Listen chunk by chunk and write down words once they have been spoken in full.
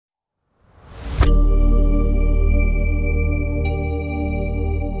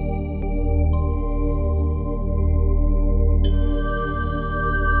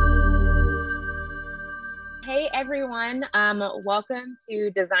everyone. Welcome to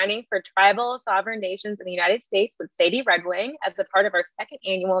Designing for Tribal Sovereign Nations in the United States with Sadie Red Wing as a part of our second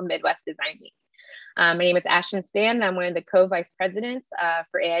annual Midwest Design Week. My name is Ashton Span, and I'm one of the co-vice presidents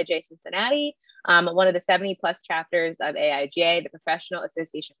for AIJ Cincinnati, one of the 70 plus chapters of AIGA, the Professional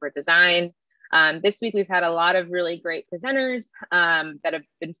Association for Design. This week, we've had a lot of really great presenters that have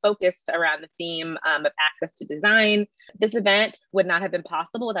been focused around the theme of access to design. This event would not have been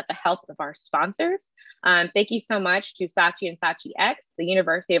possible without the help of our sponsors. Thank you so much to Saatchi and Saatchi X, the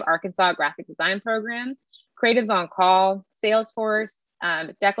University of Arkansas Graphic Design Program, Creatives on Call, Salesforce,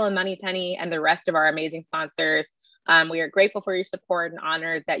 Deckel and Moneypenny, and the rest of our amazing sponsors. We are grateful for your support and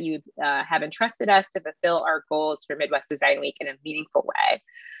honored that you have entrusted us to fulfill our goals for Midwest Design Week in a meaningful way.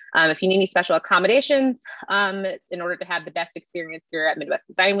 If you need any special accommodations in order to have the best experience here at Midwest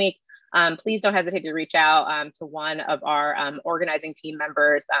Design Week, please don't hesitate to reach out to one of our organizing team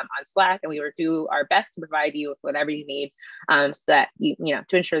members on Slack, and we will do our best to provide you with whatever you need so that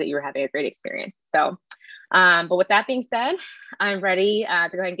to ensure that you're having a great experience. So, but with that being said, I'm ready to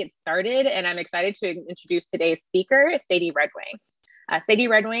go ahead and get started, and I'm excited to introduce today's speaker, Sadie Red Wing. Sadie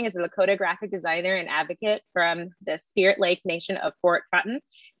Red Wing is a Lakota graphic designer and advocate from the Spirit Lake Nation of Fort Trenton,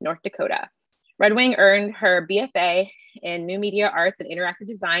 North Dakota. Red Wing earned her BFA in New Media Arts and Interactive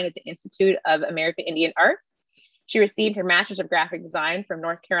Design at the Institute of American Indian Arts. She received her Master's of Graphic Design from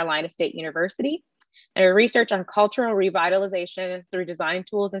North Carolina State University, and her research on cultural revitalization through design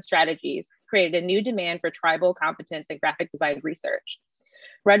tools and strategies created a new demand for tribal competence in graphic design research.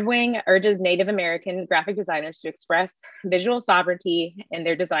 Red Wing urges Native American graphic designers to express visual sovereignty in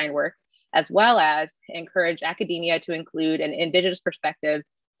their design work, as well as encourage academia to include an Indigenous perspective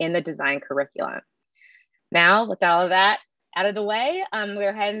in the design curriculum. Now, with all of that out of the way, we'll go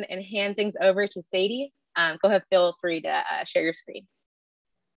ahead and hand things over to Sadie. Go ahead, feel free to share your screen.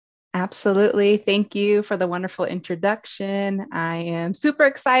 Absolutely. Thank you for the wonderful introduction. I am super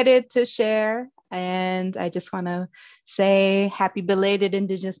excited to share. And I just want to say happy belated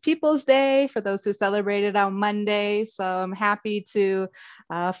Indigenous Peoples Day for those who celebrated on Monday. So I'm happy to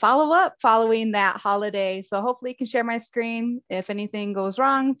follow up following that holiday. So hopefully you can share my screen. If anything goes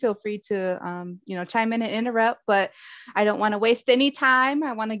wrong, feel free to chime in and interrupt, but I don't want to waste any time.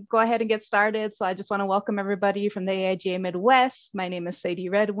 I want to go ahead and get started. So I just want to welcome everybody from the AIGA Midwest. My name is Sadie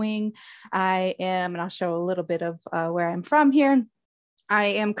Red Wing. And I'll show a little bit of where I'm from here. I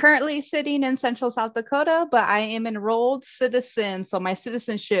am currently sitting in Central South Dakota, but I am enrolled citizen. So my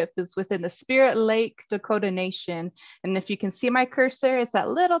citizenship is within the Spirit Lake Dakota Nation. And if you can see my cursor, it's that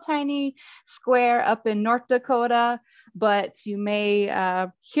little tiny square up in North Dakota, but you may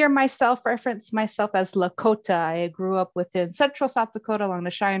hear myself reference myself as Lakota. I grew up within Central South Dakota along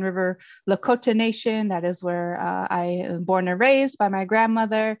the Cheyenne River Lakota Nation. That is where I am born and raised by my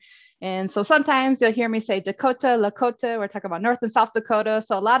grandmother. And so sometimes you'll hear me say Dakota, Lakota. We're talking about North and South Dakota.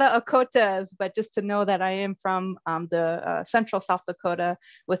 So a lot of Okotas, but just to know that I am from the Central South Dakota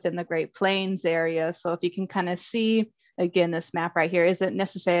within the Great Plains area. So if you can kind of see, again, this map right here isn't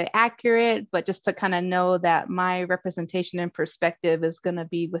necessarily accurate, but just to kind of know that my representation and perspective is going to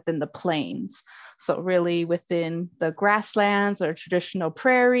be within the plains. So really within the grasslands or traditional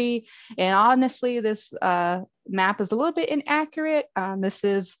prairie. And honestly, this map is a little bit inaccurate. This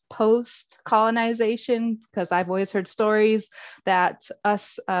is post-colonization, because I've always heard stories that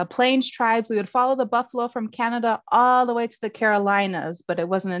us Plains tribes, we would follow the buffalo from Canada all the way to the Carolinas, but it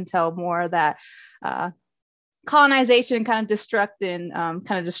wasn't until more that colonization kind of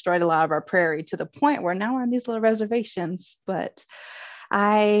destroyed a lot of our prairie to the point where now we're on these little reservations. But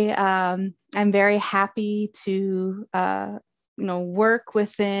I'm very happy to work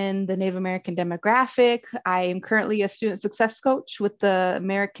within the Native American demographic. I am currently a student success coach with the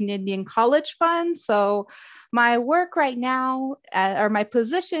American Indian College Fund. So my work right now, or my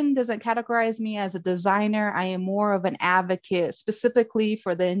position, doesn't categorize me as a designer. I am more of an advocate specifically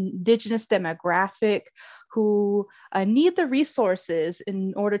for the Indigenous demographic who need the resources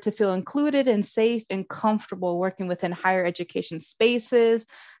in order to feel included and safe and comfortable working within higher education spaces.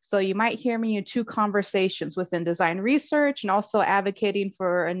 So you might hear me in two conversations within design research and also advocating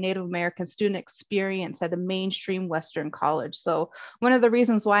for a Native American student experience at a mainstream Western college. So one of the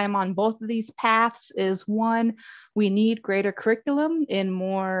reasons why I'm on both of these paths is, one, we need greater curriculum and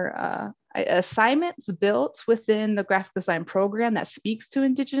more assignments built within the graphic design program that speaks to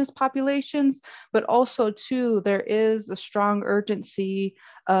Indigenous populations, but also two, there is a strong urgency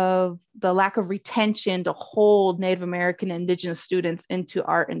of the lack of retention to hold Native American and Indigenous students into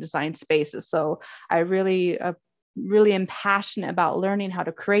art and design spaces. So I really am passionate about learning how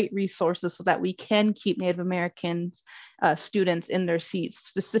to create resources so that we can keep Native American students in their seats,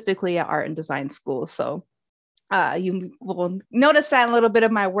 specifically at art and design schools. So you will notice that a little bit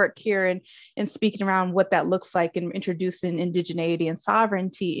of my work here in speaking around what that looks like and introducing indigeneity and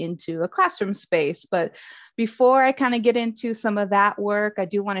sovereignty into a classroom space. But before I kind of get into some of that work, I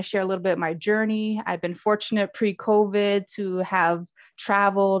do want to share a little bit of my journey. I've been fortunate pre-COVID to have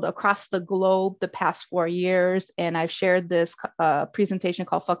traveled across the globe the past 4 years, and I've shared this presentation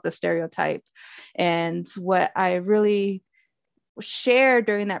called Fuck the Stereotype. And what I really shared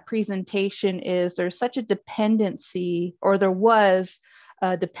during that presentation is there's such a dependency, or there was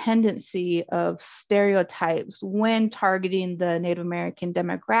a dependency of stereotypes when targeting the Native American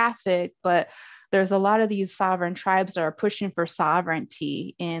demographic, but there's a lot of these sovereign tribes that are pushing for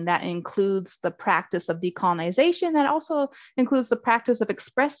sovereignty, and that includes the practice of decolonization. That also includes the practice of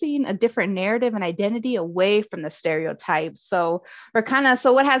expressing a different narrative and identity away from the stereotypes. So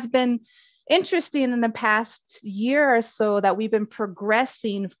what has been interesting in the past year or so that we've been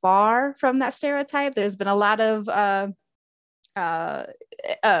progressing far from that stereotype. There's been a lot of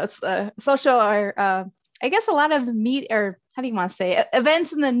social, or I guess a lot of how do you want to say it?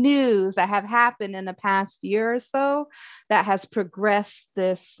 Events in the news that have happened in the past year or so that has progressed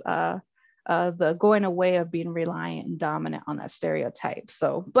this the going away of being reliant and dominant on that stereotype.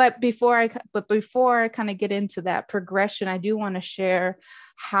 So, but before I kind of get into that progression, I do want to share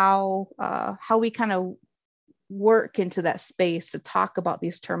how we kind of work into that space to talk about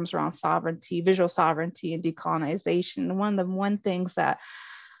these terms around sovereignty, visual sovereignty, and decolonization. And one things that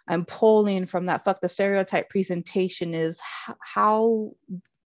I'm pulling from that Fuck the Stereotype presentation is how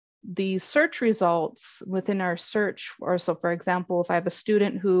the search results within our search, or so for example, if I have a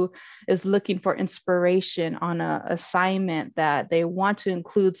student who is looking for inspiration on an assignment that they want to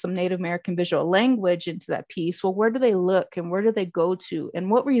include some Native American visual language into that piece, well, where do they look and where do they go to, and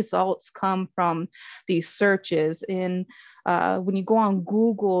what results come from these searches? And when you go on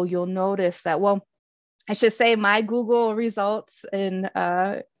Google, you'll notice that, well, I should say my Google results and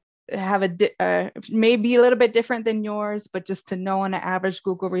have maybe a little bit different than yours, but just to know on an average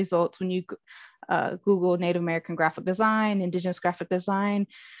Google results, when you Google Native American graphic design, Indigenous graphic design,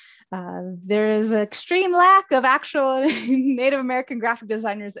 there is an extreme lack of actual Native American graphic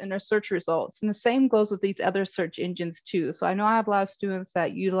designers in their search results. And the same goes with these other search engines too. So I know I have a lot of students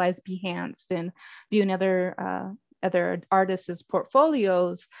that utilize Behance and viewing other artists'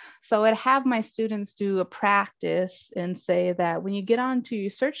 portfolios. So I'd have my students do a practice and say that when you get onto your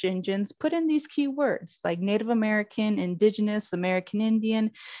search engines, put in these keywords like Native American, Indigenous, American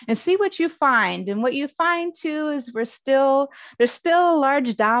Indian, and see what you find. And what you find too is there's still a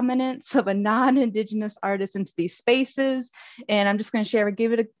large dominance of a non-Indigenous artist into these spaces. And I'm just going to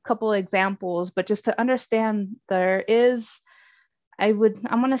give it a couple of examples, but just to understand there is, I'm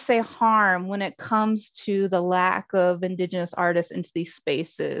going to say harm when it comes to the lack of Indigenous artists into these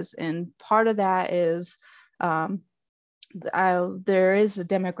spaces. And part of that is there is a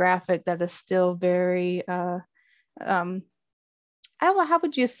demographic that is still very, how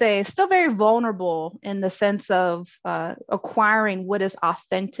would you say, still very vulnerable in the sense of acquiring what is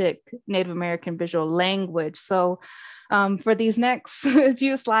authentic Native American visual language. So for these next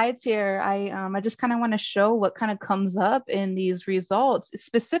few slides here, I just kind of want to show what kind of comes up in these results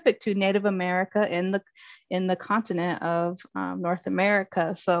specific to Native America in the continent of North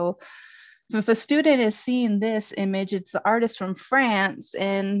America. So if a student is seeing this image, it's the artist from France,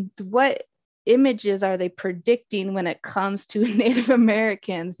 and what images are they predicting when it comes to Native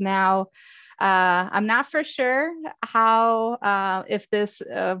Americans? Now, I'm not for sure how, if this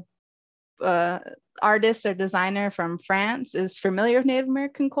artist or designer from France is familiar with Native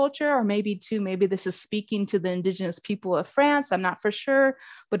American culture, or maybe this is speaking to the Indigenous people of France. I'm not for sure.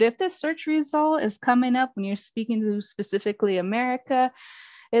 But if this search result is coming up when you're speaking to specifically America,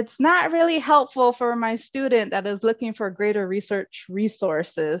 it's not really helpful for my student that is looking for greater research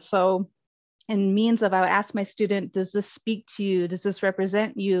resources. So in means of, I would ask my student, does this speak to you? Does this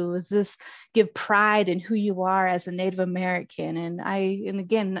represent you? Does this give pride in who you are as a Native American? And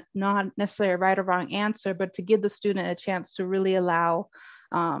again, not necessarily a right or wrong answer, but to give the student a chance to really allow,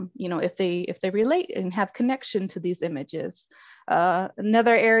 if they relate and have connection to these images.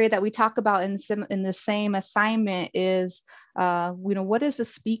 Another area that we talk about in the same assignment is, what is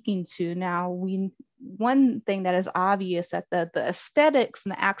this speaking to? Now, one thing that is obvious that the aesthetics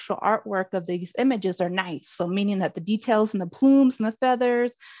and the actual artwork of these images are nice. So meaning that the details in the plumes and the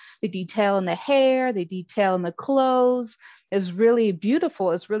feathers, the detail in the hair, the detail in the clothes is really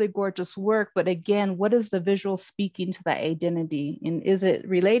beautiful. It's really gorgeous work. But again, what is the visual speaking to that identity? And is it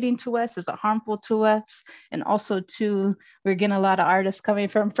relating to us? Is it harmful to us? And also too, we're getting a lot of artists coming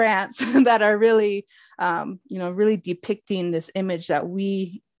from France that are really, really depicting this image that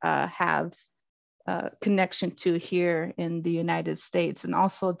we have connection to here in the United States. And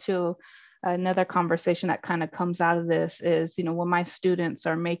also to another conversation that kind of comes out of this is, when my students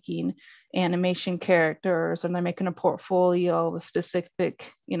are making animation characters and they're making a portfolio of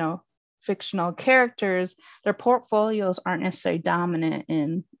specific, fictional characters, their portfolios aren't necessarily dominant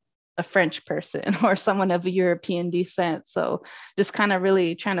in a French person or someone of a European descent. So just kind of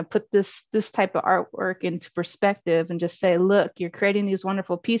really trying to put this type of artwork into perspective and just say, look, you're creating these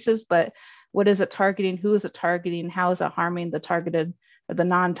wonderful pieces, but what is it targeting? Who is it targeting? How is it harming the targeted or the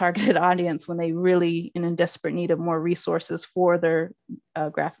non-targeted audience when they really in desperate need of more resources for their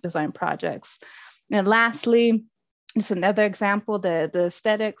graphic design projects? And lastly, just another example, the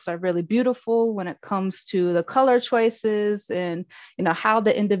aesthetics are really beautiful when it comes to the color choices and how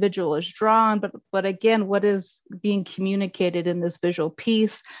the individual is drawn. But again, what is being communicated in this visual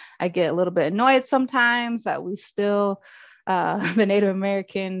piece? I get a little bit annoyed sometimes that we still the Native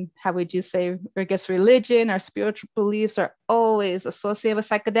American, how would you say, I guess religion or spiritual beliefs are always associated with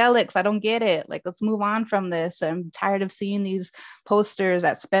psychedelics. I don't get it. Like, let's move on from this. I'm tired of seeing these posters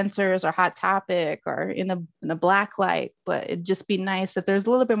at Spencer's or Hot Topic or in the black light, but it'd just be nice if there's a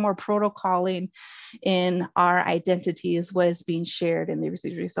little bit more protocoling in our identities, what is being shared in these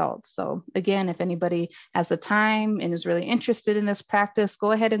results. So again, if anybody has the time and is really interested in this practice,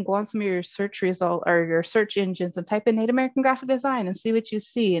 go ahead and go on some of your search result or your search engines and type in Native American graphic design and see what you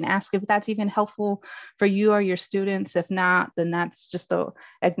see and ask if that's even helpful for you or your students. If not, then that's just an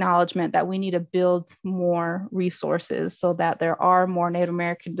acknowledgement that we need to build more resources so that there are more Native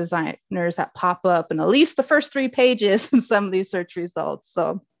American designers that pop up in at least the first 3 pages in some of these search results.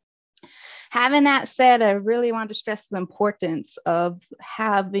 So having that said, I really want to stress the importance of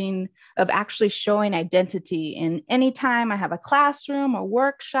actually showing identity. And anytime I have a classroom or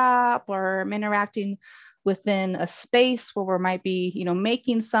workshop or I'm interacting within a space where we might be,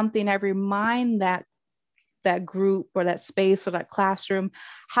 making something, I remind that group or that space or that classroom,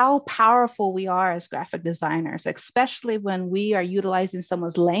 how powerful we are as graphic designers, especially when we are utilizing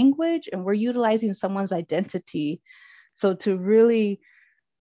someone's language and we're utilizing someone's identity. So to really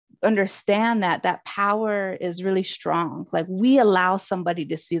understand that power is really strong. Like, we allow somebody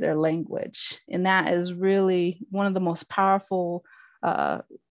to see their language. And that is really one of the most powerful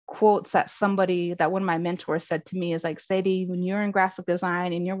quotes that one of my mentors said to me is like, Sadie, when you're in graphic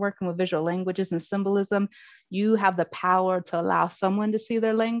design and you're working with visual languages and symbolism, you have the power to allow someone to see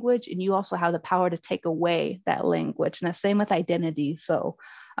their language, and you also have the power to take away that language. And the same with identity. So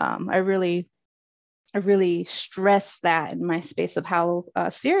I really stress that in my space of how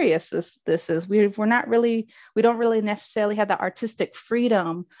serious this is. We don't really necessarily have the artistic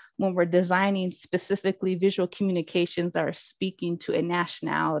freedom when we're designing specifically visual communications that are speaking to a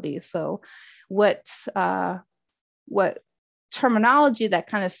nationality. So what terminology that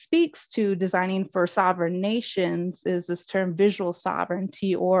kind of speaks to designing for sovereign nations is this term visual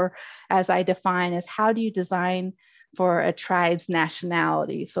sovereignty, or as I define, is how do you design for a tribe's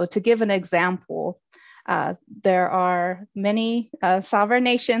nationality? So to give an example, there are many sovereign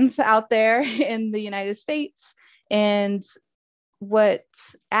nations out there in the United States. And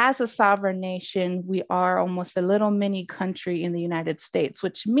as a sovereign nation, we are almost a little mini country in the United States,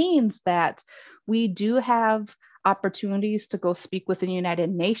 which means that we do have opportunities to go speak within the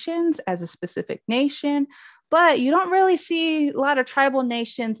United Nations as a specific nation, but you don't really see a lot of tribal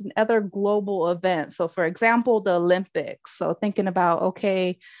nations and other global events. So for example, the Olympics. So thinking about,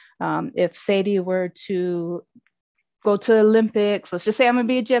 okay, if Sadie were to go to the Olympics, let's just say I'm gonna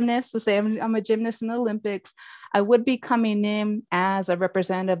be a gymnast, let's say I'm a gymnast in the Olympics, I would be coming in as a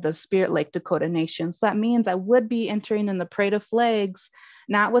representative of the Spirit Lake Dakota Nation. So that means I would be entering in the parade of flags,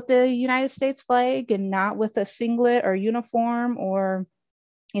 not with the United States flag and not with a singlet or uniform or,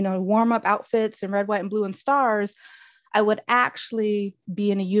 warm-up outfits in red, white, and blue and stars. I would actually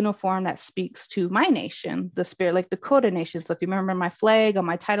be in a uniform that speaks to my nation, the Spirit Lake Dakota Nation. So if you remember my flag on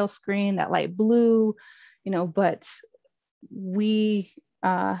my title screen, that light blue, but we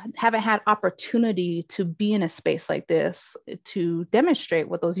haven't had opportunity to be in a space like this to demonstrate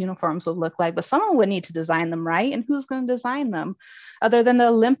what those uniforms would look like. But someone would need to design them, right? And who's going to design them? Other than the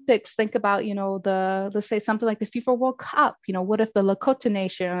Olympics, think about, let's say something like the FIFA World Cup. What if the Lakota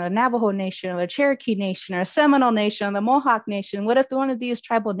Nation or the Navajo Nation or the Cherokee Nation or Seminole Nation or the Mohawk Nation? What if one of these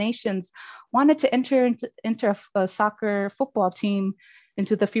tribal nations wanted to enter a soccer football team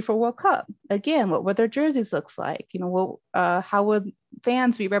into the FIFA World Cup? Again, what would their jerseys look like? How would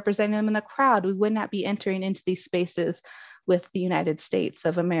fans be representing them in the crowd? We would not be entering into these spaces with the United States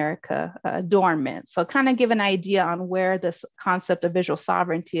of America dormant. So kind of give an idea on where this concept of visual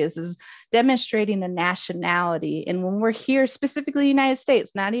sovereignty is demonstrating a nationality. And when we're here, specifically United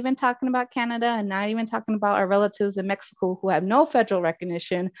States, not even talking about Canada and not even talking about our relatives in Mexico who have no federal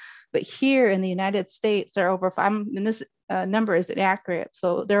recognition, but here in the United States, there are over and this number is inaccurate.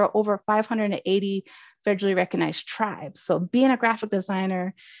 So there are over 580 federally recognized tribes. So being a graphic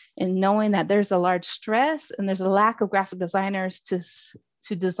designer and knowing that there's a large stress and there's a lack of graphic designers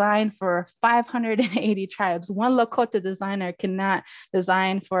to design for 580 tribes. One Lakota designer cannot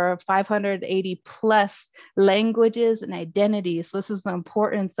design for 580 plus languages and identities. So this is the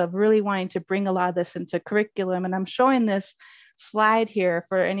importance of really wanting to bring a lot of this into curriculum. And I'm showing this slide here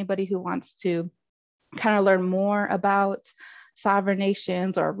for anybody who wants to kind of learn more about sovereign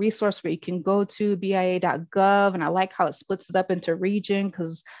nations, or a resource where you can go to BIA.gov. And I like how it splits it up into region,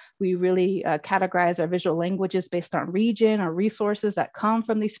 because we really categorize our visual languages based on region or resources that come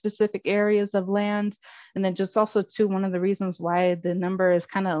from these specific areas of land. And then just also too, one of the reasons why the number is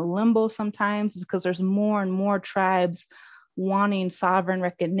kind of limbo sometimes is because there's more and more tribes wanting sovereign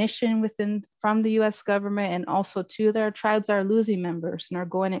recognition from the US government. And also too, their tribes are losing members and are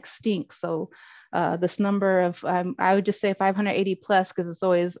going extinct. So this number of, I would just say 580 plus, because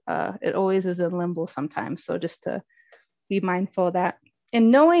it always is in limbo sometimes. So just to be mindful of that. And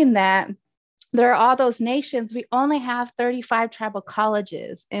knowing that there are all those nations, we only have 35 tribal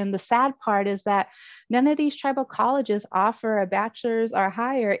colleges. And the sad part is that none of these tribal colleges offer a bachelor's or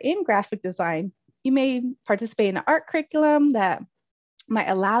higher in graphic design. You may participate in an art curriculum that might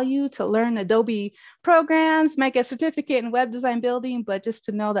allow you to learn Adobe programs, might get a certificate in web design building, but just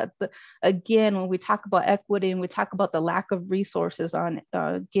to know that, again, when we talk about equity and we talk about the lack of resources on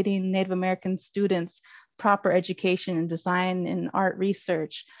getting Native American students proper education in design and art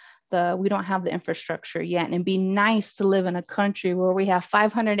research, we don't have the infrastructure yet. And it'd be nice to live in a country where we have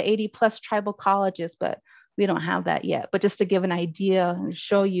 580 plus tribal colleges, but we don't have that yet. But just to give an idea and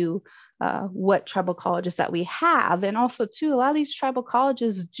show you what tribal colleges that we have. And also too, a lot of these tribal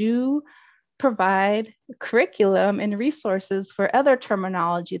colleges do provide curriculum and resources for other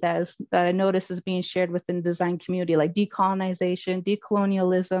terminology that I notice is being shared within the design community, like decolonization,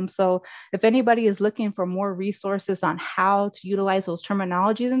 decolonialism. So if anybody is looking for more resources on how to utilize those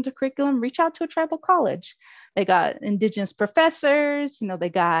terminologies into curriculum, reach out to a tribal college. They got Indigenous professors, they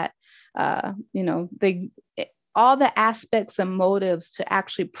got, all the aspects and motives to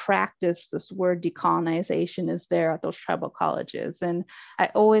actually practice this word decolonization is there at those tribal colleges. And I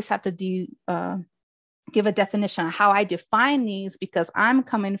always have to give a definition on how I define these, because I'm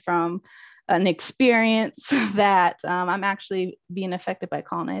coming from an experience that I'm actually being affected by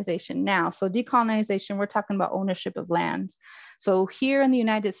colonization now. So decolonization, we're talking about ownership of land. So here in the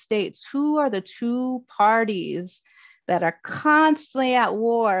United States, who are the two parties that are constantly at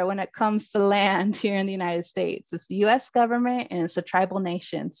war when it comes to land here in the United States? It's the US government and it's a tribal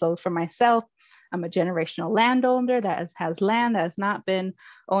nation. So for myself, I'm a generational landowner that has land that has not been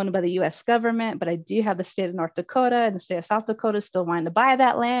owned by the US government, but I do have the state of North Dakota and the state of South Dakota still wanting to buy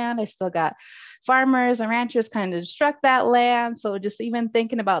that land. I still got farmers and ranchers kind of destruct that land. So just even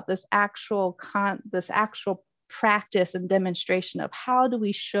thinking about this actual practice and demonstration of how do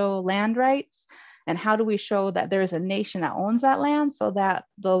we show land rights, and how do we show that there is a nation that owns that land, so that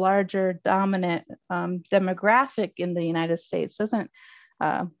the larger dominant demographic in the United States doesn't,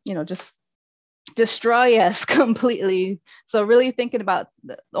 just destroy us completely. So really thinking about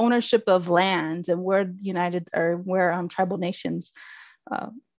the ownership of land and where tribal nations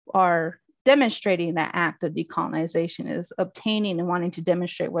are demonstrating that act of decolonization is obtaining and wanting to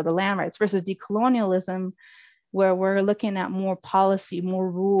demonstrate where the land rights, versus decolonialism, where we're looking at more policy, more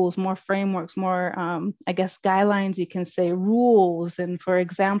rules, more frameworks, more, guidelines, you can say, rules. And for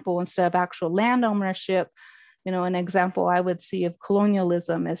example, instead of actual land ownership, an example I would see of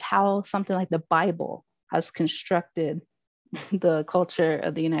colonialism is how something like the Bible has constructed the culture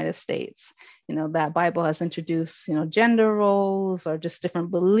of the United States. That Bible has introduced, gender roles or just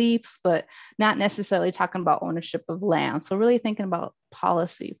different beliefs, but not necessarily talking about ownership of land. So really thinking about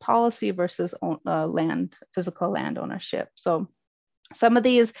policy versus physical land ownership. So some of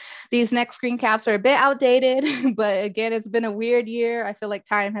these next screen caps are a bit outdated, but again, it's been a weird year. I feel like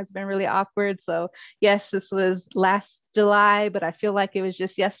time has been really awkward. So yes, this was last July, but I feel like it was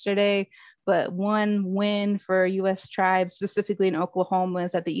just yesterday. But one win for U.S. tribes, specifically in Oklahoma,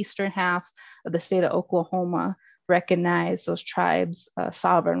 is at the eastern half of the state of Oklahoma, recognize those tribes'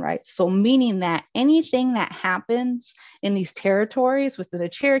 sovereign rights. So meaning that anything that happens in these territories within the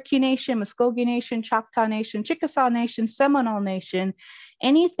Cherokee Nation, Muskogee Nation, Choctaw Nation, Chickasaw Nation, Seminole Nation,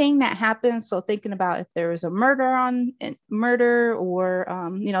 anything that happens, so thinking about if there was a murder or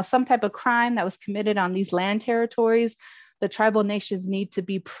some type of crime that was committed on these land territories, the tribal nations need to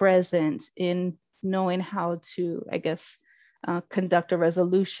be present in knowing how to, I guess, conduct a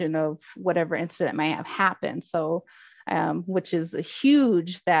resolution of whatever incident may have happened. So, which is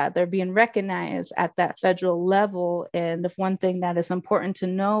huge that they're being recognized at that federal level. And the one thing that is important to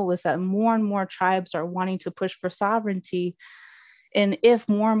know is that more and more tribes are wanting to push for sovereignty. And if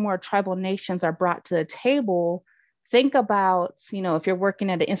more and more tribal nations are brought to the table, think about, if you're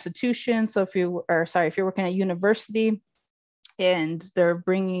working at an institution, if you're working at a university, and they're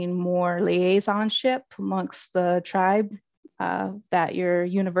bringing more liaisonship amongst the tribe that your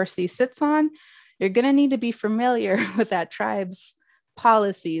university sits on, you're going to need to be familiar with that tribe's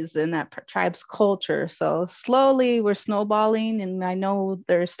policies and that tribe's culture. So slowly we're snowballing, and I know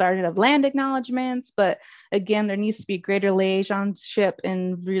there's starting of land acknowledgements, but again, there needs to be greater liaisonship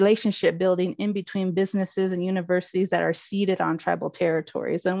and relationship building in between businesses and universities that are seated on tribal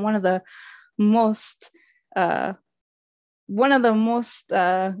territories. And one of the most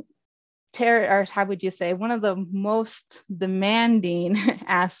demanding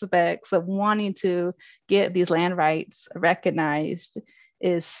aspects of wanting to get these land rights recognized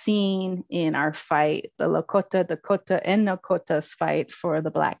is seen in our fight, the Lakota, Dakota, and Nakota's fight for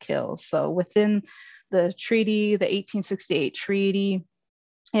the Black Hills. So within the treaty, the 1868 treaty,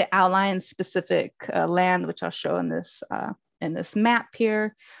 it outlines specific land, which I'll show in this map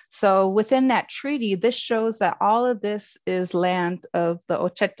here. So within that treaty, this shows that all of this is land of the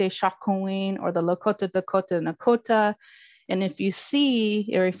Ochete Shakowin, or the Lakota, Dakota, Nakota. And if you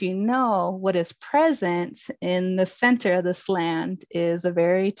see, or if you know, what is present in the center of this land is a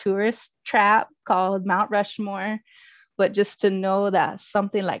very tourist trap called Mount Rushmore. But just to know that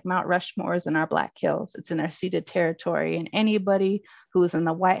something like Mount Rushmore is in our Black Hills, it's in our ceded territory, and anybody who is in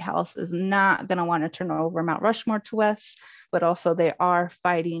the White House is not going to want to turn over Mount Rushmore to us, but also they are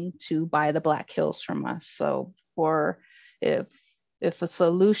fighting to buy the Black Hills from us. So if a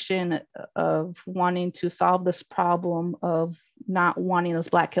solution of wanting to solve this problem of not wanting those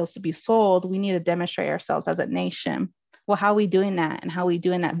Black Hills to be sold, we need to demonstrate ourselves as a nation. Well, how are we doing that? And how are we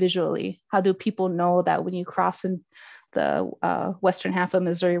doing that visually? How do people know that when you cross in the western half of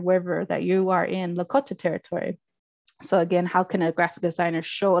Missouri River that you are in Lakota territory? So again, how can a graphic designer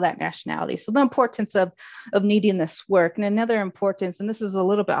show that nationality? So the importance of needing this work. And another importance, and this is a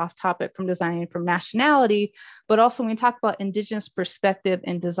little bit off topic from designing from nationality, but also when we talk about Indigenous perspective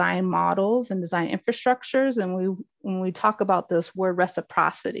in design models and design infrastructures, and when we talk about this word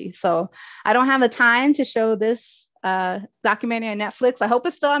reciprocity. So I don't have the time to show this documentary on Netflix. I hope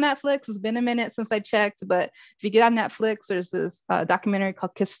it's still on Netflix. It's been a minute since I checked, but if you get on Netflix, there's this documentary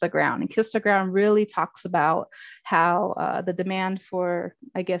called Kiss the Ground. And Kiss the Ground really talks about how the demand for,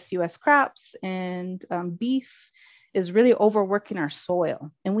 I guess, US crops and beef is really overworking our soil.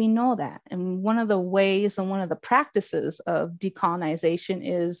 And we know that. And one of the ways and one of the practices of decolonization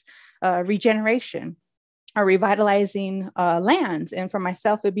is regeneration, or revitalizing land. And for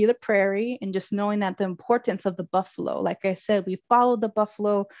myself, it'd be the prairie, and just knowing that the importance of the buffalo. Like I said, we followed the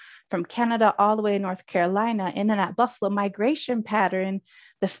buffalo from Canada all the way to North Carolina. And then that buffalo migration pattern,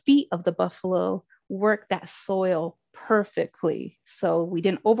 the feet of the buffalo worked that soil perfectly. So we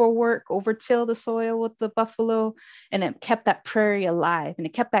didn't overtill the soil with the buffalo, and it kept that prairie alive, and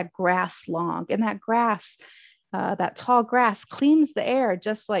it kept that grass long. And that grass, that tall grass, cleans the air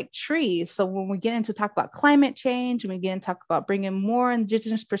just like trees. So when we get into talk about climate change, and we get into talk about bringing more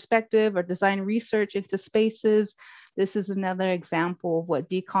Indigenous perspective or design research into spaces, this is another example of what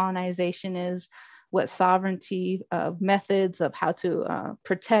decolonization is, what sovereignty methods of how to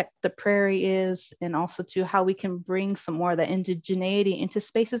protect the prairie is, and also to how we can bring some more of the indigeneity into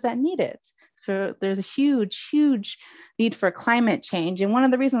spaces that need it. So there's a huge, huge need for climate change. And one of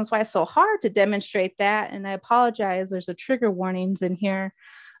the reasons why it's so hard to demonstrate that, and I apologize, there's a trigger warnings in here,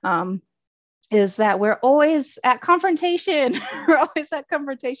 is that we're always at confrontation. We're always at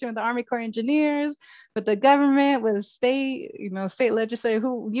confrontation with the Army Corps of Engineers, with the government, with state legislature,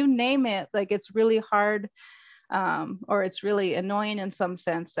 who you name it. Like, it's really hard, or it's really annoying in some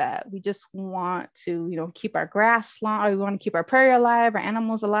sense that we just want to, keep our grass long, or we want to keep our prairie alive, our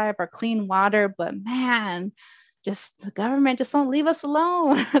animals alive, our clean water. But man, just the government just won't leave us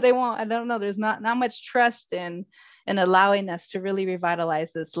alone. They won't. I don't know. There's not much trust in allowing us to really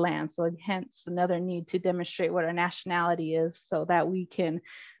revitalize this land. So hence another need to demonstrate what our nationality is, so that we can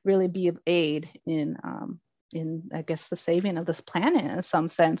really be of aid in in, I guess, the saving of this planet in some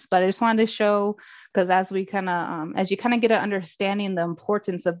sense. But I just wanted to show, because as we kind of, as you kind of get an understanding the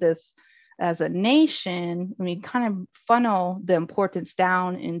importance of this as a nation, we kind of funnel the importance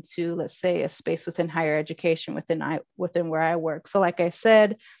down into, let's say, a space within higher education within where I work. So like I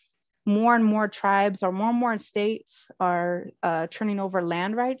said, more and more tribes or more states are turning over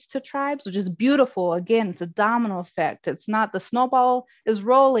land rights to tribes, which is beautiful. Again, it's a domino effect. It's not, the snowball is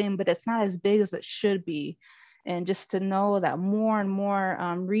rolling, but it's not as big as it should be. And just to know that more and more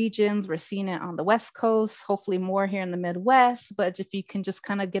regions, we're seeing it on the West Coast, hopefully more here in the Midwest. But if you can just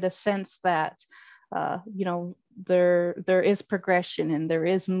kind of get a sense that, you know, there is progression and there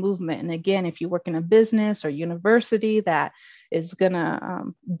is movement. And again, if you work in a business or university that is going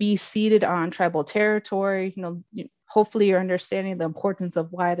to be seated on tribal territory, you know, hopefully you're understanding the importance of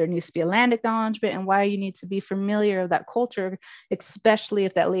why there needs to be a land acknowledgement and why you need to be familiar with that culture, especially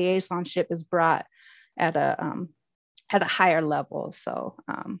if that liaisonship is brought at a higher level. So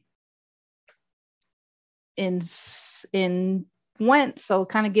so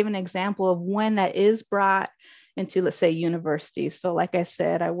kind of give an example of when that is brought into, let's say, university. So like I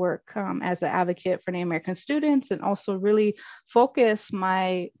said, I work as an advocate for Native American students and also really focus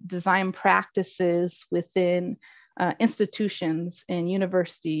my design practices within institutions and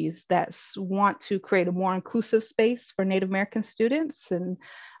universities that want to create a more inclusive space for Native American students. And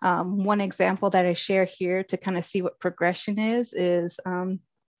one example that I share here to kind of see what progression is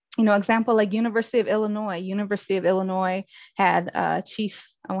you know, example like University of Illinois had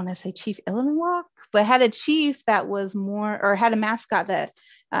Chief Illinois, but had a chief that was more, or had a mascot that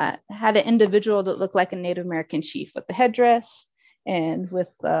had an individual that looked like a Native American chief with the headdress and with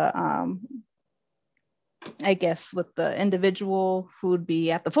the, I guess, with the individual who would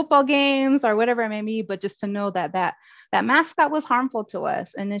be at the football games or whatever it may be, but just to know that mascot was harmful to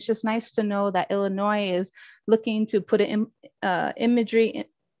us. And it's just nice to know that Illinois is looking to put an imagery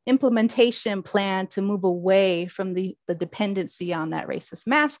implementation plan to move away from the dependency on that racist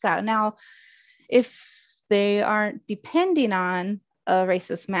mascot. Now, if they aren't depending on a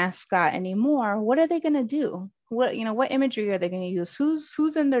racist mascot anymore, what are they going to do? What imagery are they going to use?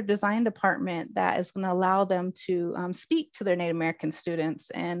 Who's in their design department that is going to allow them to speak to their Native American students?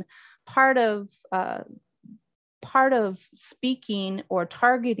 And part of speaking or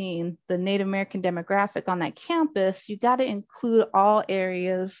targeting the Native American demographic on that campus, you got to include all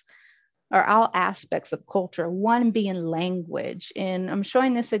areas or all aspects of culture, one being language. And I'm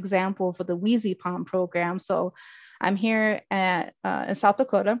showing this example for the Wheezy Pond program. So I'm here in South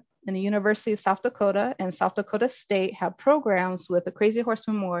Dakota, in the University of South Dakota, and South Dakota State have programs with the Crazy Horse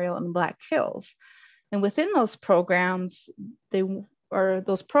Memorial and Black Hills. And within those programs,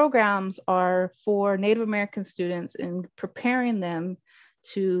 those programs are for Native American students and preparing them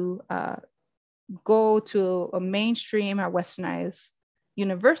to go to a mainstream or westernized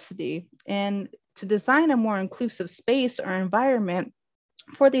university. And to design a more inclusive space or environment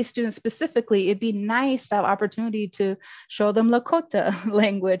for these students specifically, it'd be nice to have opportunity to show them Lakota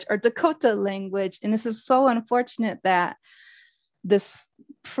language or Dakota language. And this is so unfortunate that this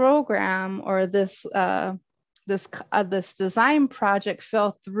program or this design project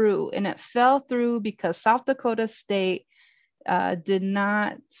fell through. And it fell through because South Dakota State did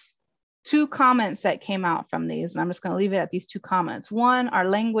not, two comments that came out from these, and I'm just going to leave it at these two comments. One, our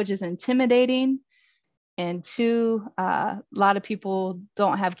language is intimidating. And two, a lot of people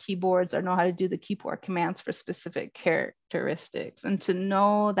don't have keyboards or know how to do the keyboard commands for specific characteristics. And to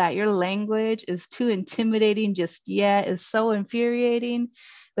know that your language is too intimidating just yet is so infuriating,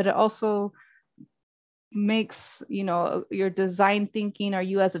 but it also makes, your design thinking or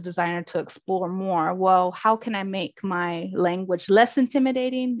you as a designer to explore more. Well, how can I make my language less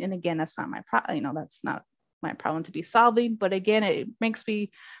intimidating? And again, that's not my problem. That's not my problem to be solving. But again, it makes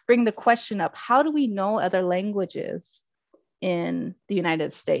me bring the question up: how do we know other languages in the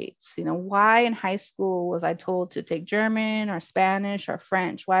United States? Why in high school was I told to take German or Spanish or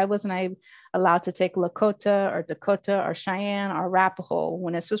French? Why wasn't I allowed to take Lakota or Dakota or Cheyenne or Arapaho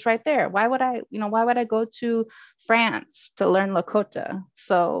when it's just right there? Why would I go to France to learn Lakota?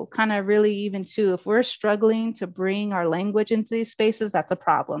 So kind of really, even too, if we're struggling to bring our language into these spaces, that's a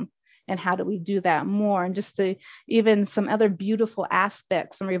problem. And how do we do that more? And just to even some other beautiful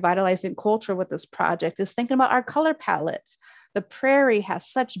aspects and revitalizing culture with this project is thinking about our color palettes. The prairie has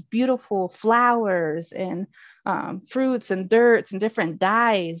such beautiful flowers and fruits and dirts and different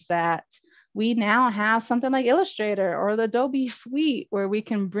dyes that we now have something like Illustrator or the Adobe Suite where we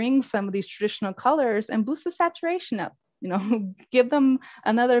can bring some of these traditional colors and boost the saturation up. Give them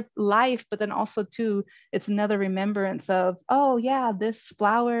another life, but then also too, it's another remembrance of, oh yeah, this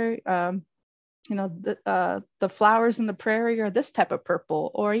flower the flowers in the prairie are this type of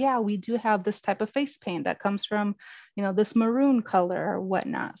purple, or yeah, we do have this type of face paint that comes from, this maroon color or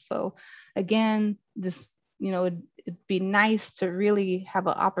whatnot. So again, this, it'd be nice to really have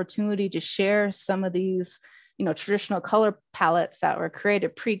an opportunity to share some of these, traditional color palettes that were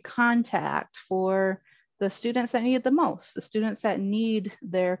created pre-contact for the students that need it the most, the students that need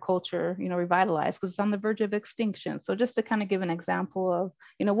their culture, revitalized because it's on the verge of extinction. So just to kind of give an example of,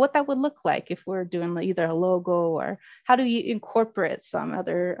 what that would look like if we're doing either a logo, or how do you incorporate some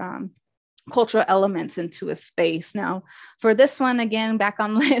other cultural elements into a space. Now, for this one, again, back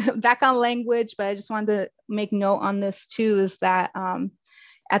on language, but I just wanted to make note on this too, is that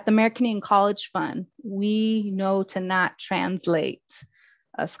at the American Indian College Fund, we know to not translate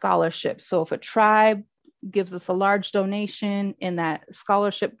a scholarship. So if a tribe gives us a large donation and that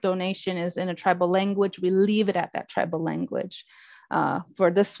scholarship donation is in a tribal language, we leave it at that tribal language.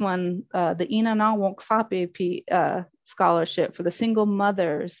 For this one, the Ina Na Wonk Sape scholarship for the single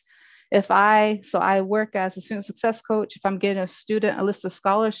mothers, I work as a student success coach. If I'm getting a student a list of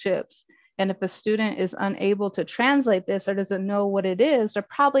scholarships, and if a student is unable to translate this or doesn't know what it is, they're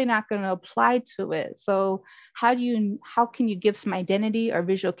probably not going to apply to it. So how can you give some identity or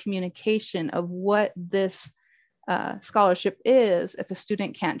visual communication of what this scholarship is if a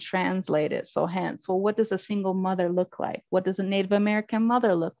student can't translate it? So hence, well, what does a single mother look like? What does a Native American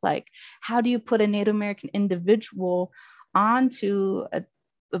mother look like? How do you put a Native American individual onto a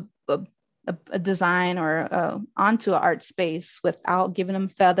design or onto an art space without giving them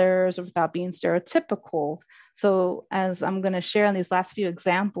feathers or without being stereotypical? So as I'm going to share in these last few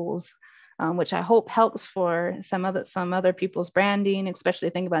examples, which I hope helps for some other people's branding,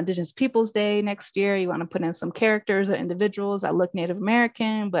 especially think about Indigenous Peoples Day next year. You want to put in some characters or individuals that look Native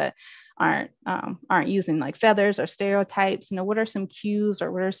American, but aren't using like feathers or stereotypes. What are some cues,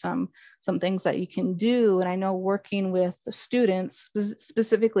 or what are some things that you can do? And I know working with the students,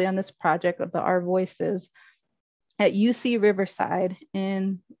 specifically on this project of the Our Voices at UC Riverside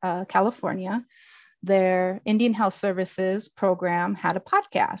in California, their Indian Health Services program had a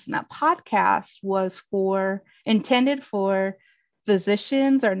podcast, and that podcast was intended for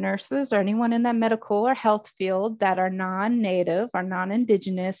physicians or nurses or anyone in that medical or health field that are non-Native or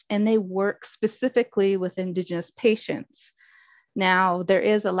non-Indigenous, and they work specifically with Indigenous patients. Now, there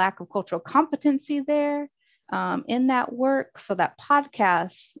is a lack of cultural competency there in that work. So that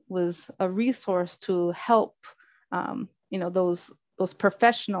podcast was a resource to help, those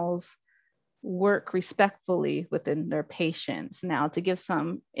professionals work respectfully within their patients. Now, to give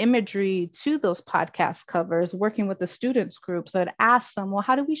some imagery to those podcast covers, working with the students group, so I'd ask them, well,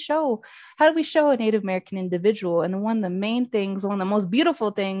 how do we show a Native American individual? And one of the most beautiful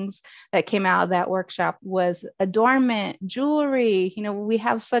things that came out of that workshop was adornment, jewelry. We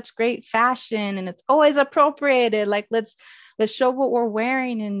have such great fashion, and it's always appropriated. Like, let's show what we're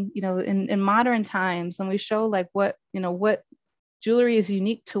wearing in modern times, and we show like what jewelry is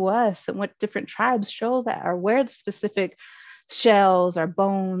unique to us and what different tribes show that, or wear the specific shells or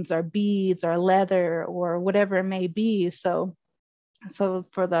bones or beads or leather or whatever it may be. So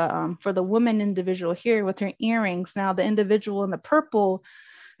for the woman individual here with her earrings, now the individual in the purple,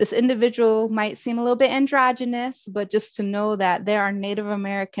 this individual might seem a little bit androgynous, but just to know that there are Native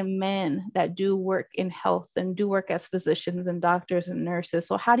American men that do work in health and do work as physicians and doctors and nurses.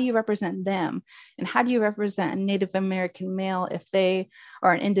 So how do you represent them? And how do you represent a Native American male if they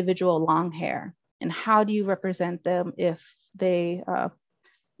are an individual long hair? And how do you represent them if they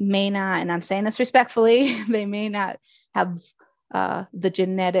may not, and I'm saying this respectfully, they may not have the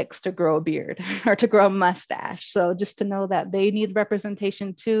genetics to grow a beard or to grow a mustache. So just to know that they need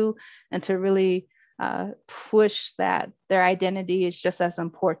representation too, and to really push that their identity is just as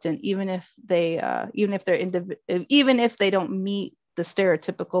important, even if they don't meet the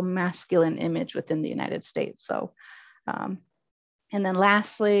stereotypical masculine image within the United States. So, and then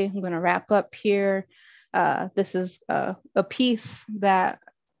lastly, I'm going to wrap up here. This is a piece that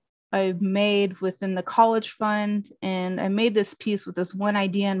I made within the college fund, and I made this piece with this one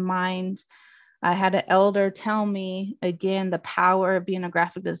idea in mind. I had an elder tell me, again, the power of being a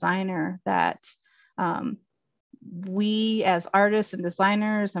graphic designer, that we as artists and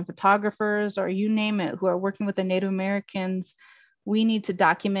designers and photographers, or you name it, who are working with the Native Americans, we need to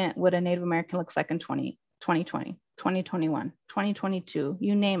document what a Native American looks like in 2020, 2021, 2022,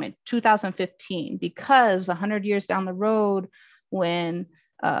 you name it, 2015, because 100 years down the road, when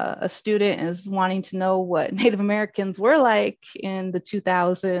a student is wanting to know what Native Americans were like in the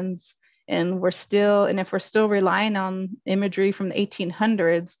 2000s, and if we're still relying on imagery from the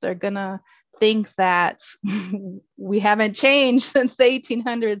 1800s, they're gonna think that we haven't changed since the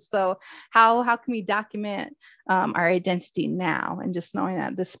 1800s. So how can we document our identity now? And just knowing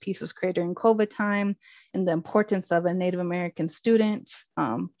that this piece was created during COVID time, and the importance of a Native American student,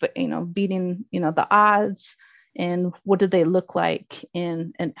 but beating the odds. And what do they look like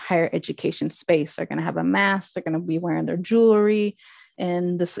in higher education space? They're going to have a mask. They're going to be wearing their jewelry.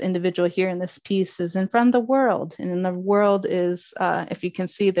 And this individual here in this piece is in front of the world. And in the world is, if you can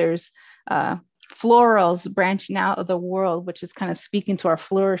see, there's florals branching out of the world, which is kind of speaking to our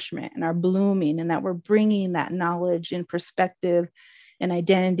flourishment and our blooming, and that we're bringing that knowledge and perspective and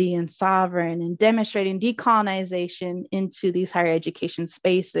identity and sovereign and demonstrating decolonization into these higher education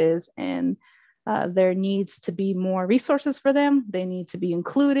spaces. And there needs to be more resources for them. They need to be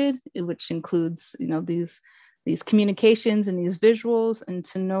included, which includes, these communications and these visuals, and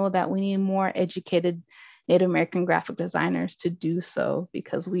to know that we need more educated Native American graphic designers to do so,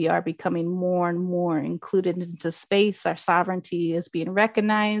 because we are becoming more and more included into space. Our sovereignty is being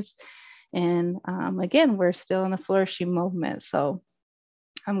recognized. And again, we're still in a flourishing movement. So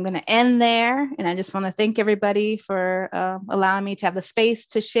I'm going to end there. And I just want to thank everybody for allowing me to have the space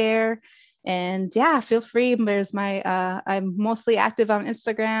to share. And yeah, feel free. There's I'm mostly active on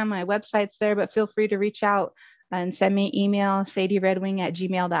Instagram. My website's there, but feel free to reach out and send me an email,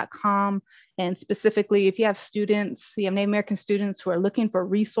 sadieredwing@gmail.com. And specifically, if you have students, you have Native American students who are looking for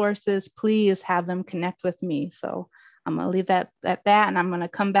resources, please have them connect with me. So I'm going to leave that at that, and I'm going to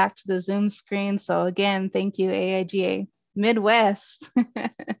come back to the Zoom screen. So again, thank you, AIGA Midwest.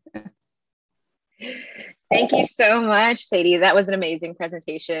 Thank you so much, Sadie. That was an amazing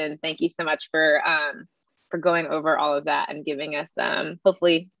presentation. Thank you so much for going over all of that and giving us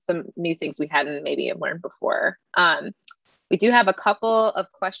hopefully some new things we hadn't maybe learned before. We do have a couple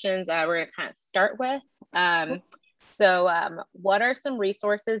of questions we're going to kind of start with. So what are some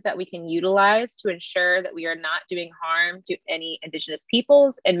resources that we can utilize to ensure that we are not doing harm to any Indigenous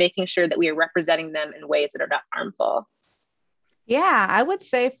peoples and making sure that we are representing them in ways that are not harmful? Yeah, I would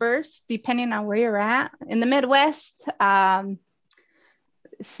say first, depending on where you're at in the Midwest,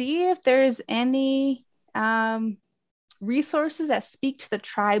 see if there's any resources that speak to the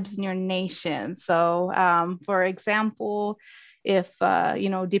tribes in your nation. So, for example, if,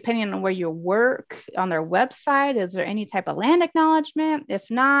 depending on where you work on their website, is there any type of land acknowledgement?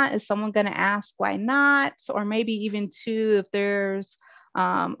 If not, is someone going to ask why not? Or maybe even too, if there's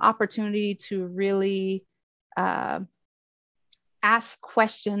opportunity to really ask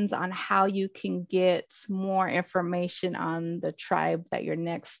questions on how you can get more information on the tribe that you're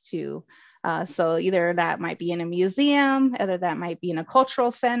next to. So either that might be in a museum, either that might be in a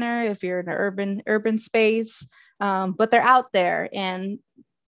cultural center if you're in an urban space, but they're out there. And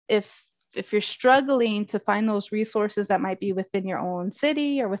if you're struggling to find those resources that might be within your own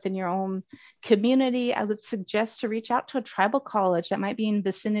city or within your own community, I would suggest to reach out to a tribal college that might be in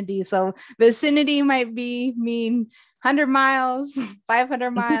vicinity. So vicinity might mean 100 miles,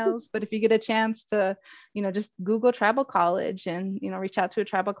 500 miles. But if you get a chance to, just Google tribal college and, reach out to a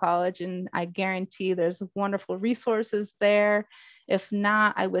tribal college, and I guarantee there's wonderful resources there. If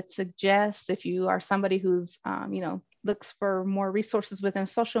not, I would suggest, if you are somebody who's, looks for more resources within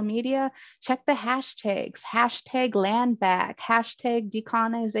social media, check the hashtags, hashtag land back, hashtag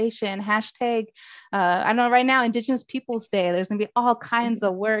decolonization, hashtag, I know right now, Indigenous Peoples Day, there's gonna be all kinds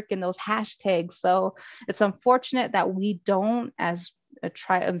of work in those hashtags. So it's unfortunate that we don't, as a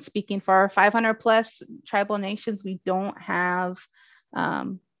tribe, I'm speaking for our 500 plus tribal nations, we don't have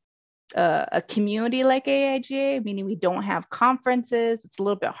a community like AIGA, meaning we don't have conferences. It's a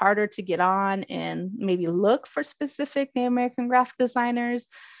little bit harder to get on and maybe look for specific Native American graphic designers.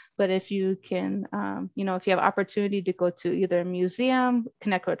 But if you can, if you have opportunity to go to either a museum,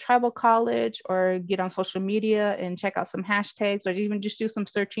 connect with a tribal college, or get on social media and check out some hashtags, or even just do some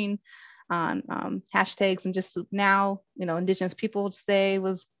searching on hashtags. And just now, Indigenous Peoples Day it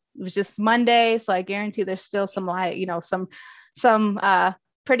was just Monday, so I guarantee there's still some some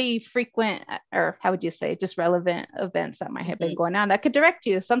pretty frequent, or how would you say, just relevant events that might have been going on that could direct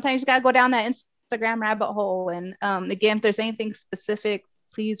you. Sometimes you got to go down that Instagram rabbit hole. And again, if there's anything specific,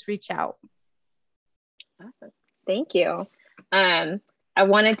 please reach out. Awesome. Thank you. I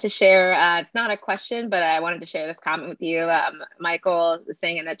wanted to share, it's not a question, but I wanted to share this comment with you. Michael was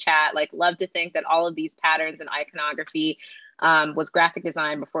saying in the chat, love to think that all of these patterns and iconography was graphic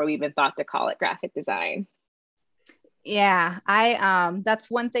design before we even thought to call it graphic design. Yeah, that's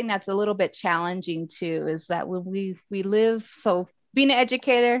one thing that's a little bit challenging too, is that when we live, so being an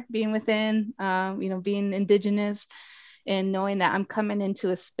educator, being within, being Indigenous, and knowing that I'm coming into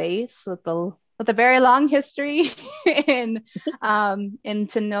a space with a with a very long history, and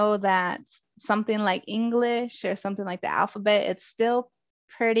to know that something like English or something like the alphabet, it's still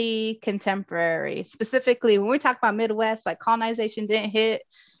pretty contemporary. Specifically, when we talk about Midwest, like colonization didn't hit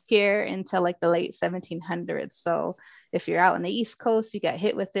here until like the late 1700s. So if you're out on the East Coast, you got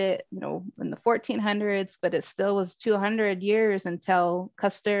hit with it, you know, in the 1400s, but it still was 200 years until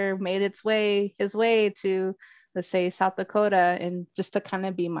Custer made his way to, let's say, South Dakota. And just to kind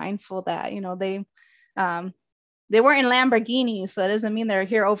of be mindful that, you know, they weren't in Lamborghinis, so it doesn't mean they're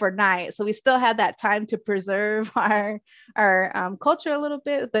here overnight. So we still had that time to preserve our culture a little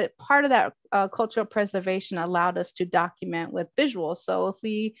bit, but part of that cultural preservation allowed us to document with visuals. So if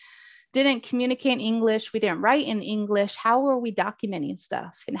we didn't communicate in English, we didn't write in English, how are we documenting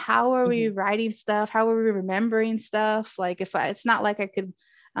stuff? And how are we writing stuff? How are we remembering stuff? Like it's not like I could,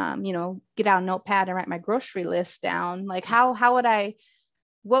 you know, get out a notepad and write my grocery list down. Like how would I,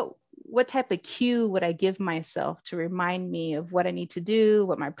 what type of cue would I give myself to remind me of what I need to do,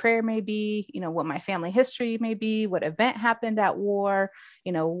 what my prayer may be, you know, what my family history may be, what event happened at war,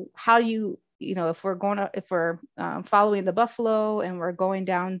 you know, how do you know, if we're following the buffalo and we're going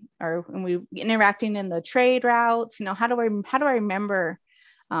down and we interacting in the trade routes, you know, how do I remember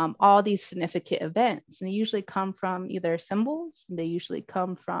all these significant events? And they usually come from either symbols, and they usually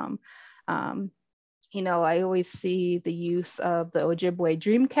come from, you know, I always see the use of the Ojibwe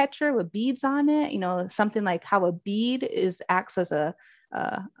dream catcher with beads on it, you know, something like how a bead acts as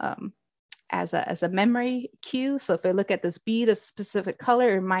a memory cue. So if I look at this bead, a specific color,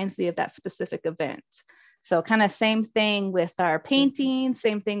 it reminds me of that specific event. So kind of same thing with our painting,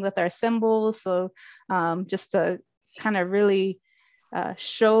 same thing with our symbols. So just to kind of really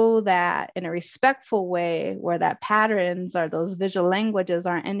show that in a respectful way, where that patterns or those visual languages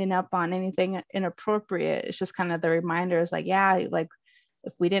aren't ending up on anything inappropriate. It's just kind of the reminder is like, yeah, like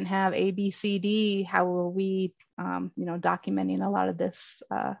if we didn't have A, B, C, D, how were we, you know, documenting a lot of this,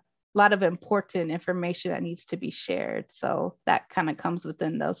 a lot of important information that needs to be shared. So that kind of comes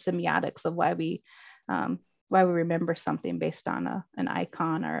within those semiotics of why we remember something based on an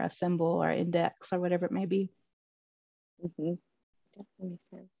icon or a symbol or index or whatever it may be. Mm-hmm. Definitely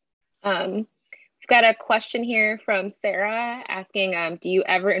makes sense. We've got a question here from Sarah asking, do you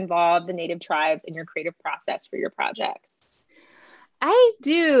ever involve the Native tribes in your creative process for your projects? I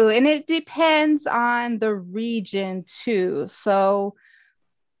do, and it depends on the region too. So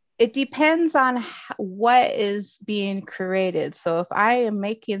it depends on what is being created. So if I am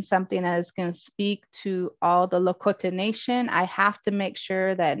making something that is going to speak to all the Lakota Nation, I have to make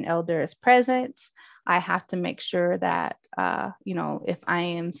sure that an elder is present. I have to make sure that, you know, if I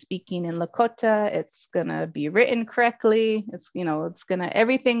am speaking in Lakota, it's going to be written correctly. It's, you know,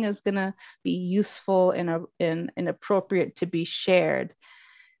 everything is going to be useful and appropriate to be shared.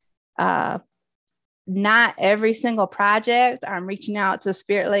 Not every single project I'm reaching out to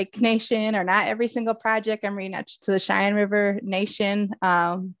Spirit Lake Nation, or not every single project I'm reaching out to the Cheyenne River Nation,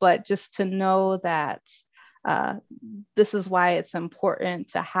 but just to know that this is why it's important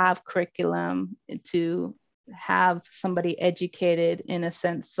to have curriculum, to have somebody educated in a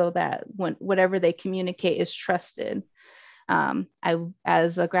sense, so that whatever they communicate is trusted.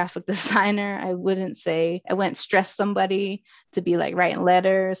 As a graphic designer, I wouldn't stress somebody to be like writing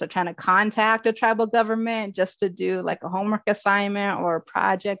letters or trying to contact a tribal government just to do like a homework assignment or a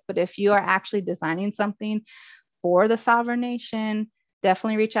project. But if you are actually designing something for the sovereign nation,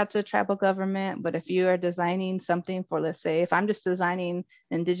 definitely reach out to the tribal government. But if you are designing something for, let's say, if I'm just designing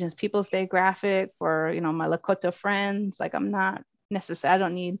Indigenous Peoples Day graphic for, you know, my Lakota friends, like I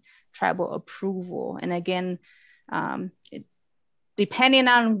don't need tribal approval. And again, depending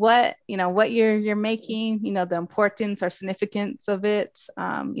on what you're making, you know, the importance or significance of it,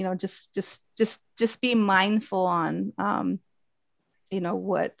 you know, just be mindful on, you know,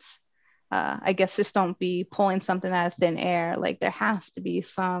 what's, I guess just don't be pulling something out of thin air. Like there has to be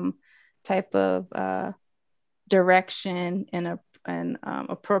some type of direction and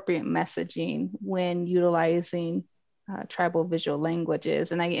appropriate messaging when utilizing tribal visual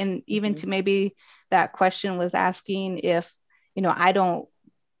languages. And even to maybe that question was asking if, you know,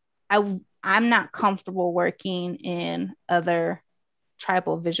 I'm not comfortable working in other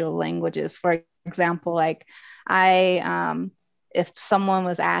tribal visual languages. For example, like if someone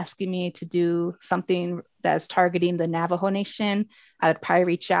was asking me to do something that's targeting the Navajo Nation, I would probably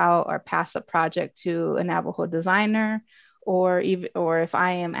reach out or pass a project to a Navajo designer, or if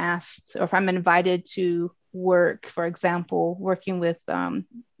I am asked, or if I'm invited to work, for example, working with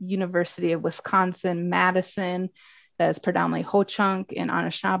University of Wisconsin-Madison, that is predominantly Ho-Chunk and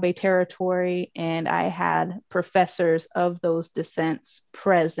Anishinaabe territory. And I had professors of those descents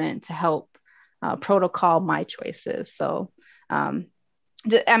present to help protocol my choices. So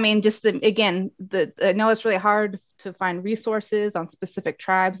I mean, just again, I know it's really hard to find resources on specific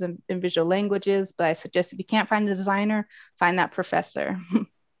tribes and visual languages, but I suggest if you can't find a designer, find that professor.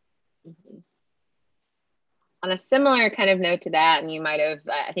 On a similar kind of note to that, and you might have,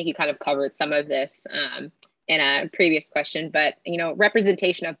 I think you kind of covered some of this in a previous question, but,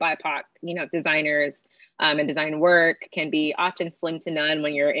 representation of BIPOC, designers and design work can be often slim to none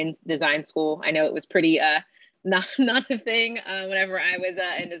when you're in design school. I know it was pretty not a thing whenever I was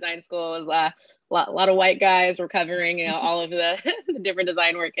in design school. It was a lot of white guys were covering all of the, the different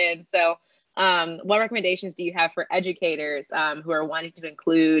design work in. So what recommendations do you have for educators who are wanting to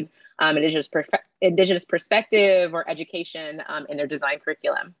include Indigenous perspective or education in their design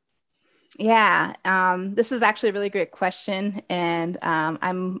curriculum? Yeah, this is actually a really great question, and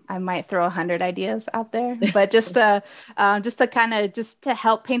I might throw 100 ideas out there, but just to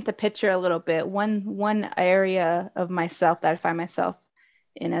help paint the picture a little bit. One area of myself that I find myself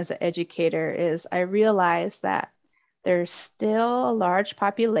in as an educator is I realize that there's still a large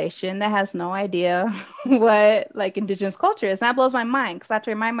population that has no idea what like Indigenous culture is. And that blows my mind because I have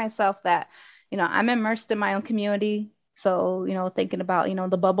to remind myself that, I'm immersed in my own community. So, thinking about,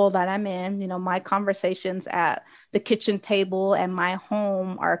 the bubble that I'm in, my conversations at the kitchen table and my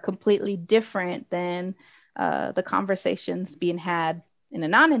home are completely different than the conversations being had in a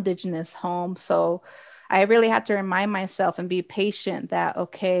non-Indigenous home. So I really have to remind myself and be patient that,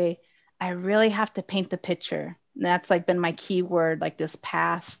 okay, I really have to paint the picture. And that's like been my key word like this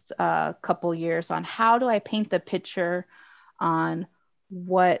past couple years on how do I paint the picture on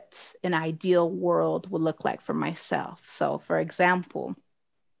what an ideal world would look like for myself. So for example,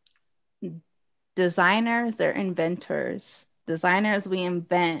 designers, they're inventors. Designers, we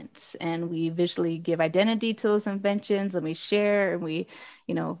invent and we visually give identity to those inventions, and we share and we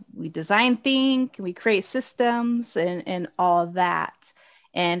design, think, we create systems and all that.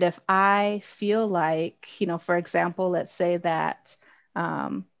 And if I feel like, for example, let's say that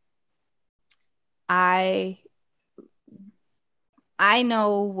I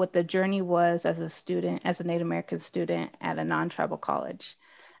know what the journey was as a student, as a Native American student at a non-tribal college.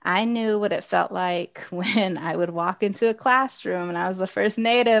 I knew what it felt like when I would walk into a classroom and I was the first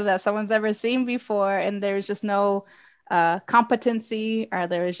Native that someone's ever seen before, and there was just no competency, or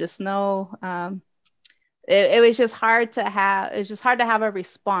there was just no, it was just hard to have, a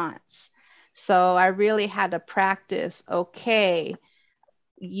response. So I really had to practice, okay,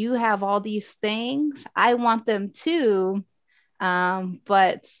 you have all these things, I want them too.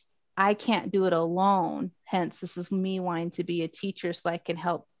 But I can't do it alone. Hence, this is me wanting to be a teacher so I can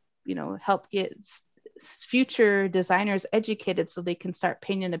help get future designers educated so they can start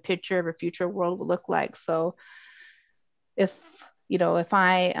painting a picture of a future world will look like. So if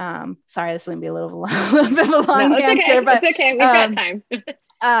I, sorry, this is gonna be a little bit of a long answer, okay. but it's okay. We've got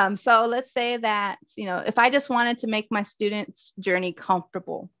time. So let's say that, if I just wanted to make my students' journey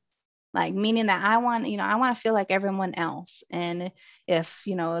comfortable, like meaning that I want to feel like everyone else. And if,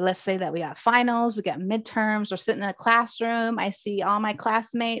 let's say that we got finals, we got midterms, we're sitting in a classroom, I see all my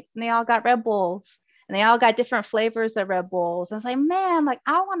classmates and they all got Red Bulls and they all got different flavors of Red Bulls. I was like, man, like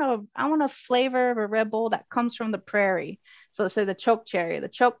I want a flavor of a Red Bull that comes from the prairie. So let's say the choke cherry. The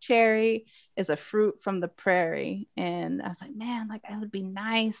choke cherry is a fruit from the prairie. And I was like, man, like it would be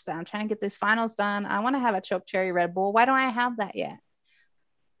nice. I'm trying to get this finals done. I want to have a choke cherry Red Bull. Why don't I have that yet?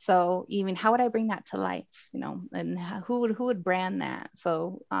 So even how would I bring that to life, and who would brand that?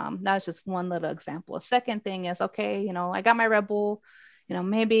 So that was just one little example. A second thing is, okay, I got my Red Bull,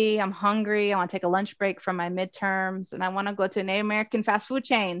 maybe I'm hungry. I want to take a lunch break from my midterms and I want to go to a Native American fast food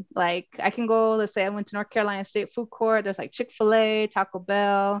chain. Like I can go, let's say I went to North Carolina State Food Court. There's like Chick-fil-A, Taco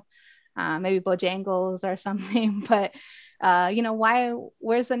Bell, maybe Bojangles or something. But,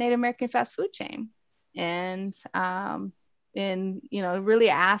 where's the Native American fast food chain? And really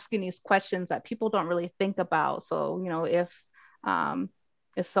asking these questions that people don't really think about. So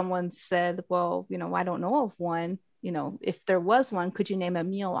if someone said, well, I don't know of one, if there was one, could you name a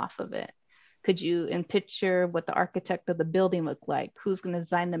meal off of it? Could you picture what the architect of the building looked like? Who's going to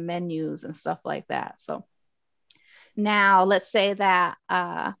design the menus and stuff like that? So now let's say that,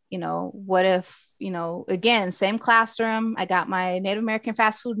 what if, again, same classroom, I got my Native American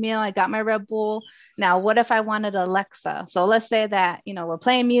fast food meal, I got my Red Bull. Now, what if I wanted Alexa? So let's say that, we're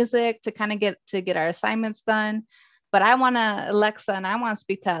playing music to kind of get our assignments done, but I want to Alexa and I want to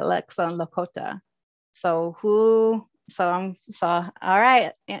speak to Alexa and Lakota. So all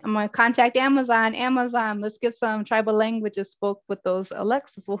right, I'm going to contact Amazon, let's get some tribal languages spoke with those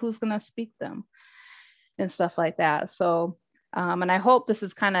Alexas. Well, who's going to speak them? And stuff like that. So, and I hope this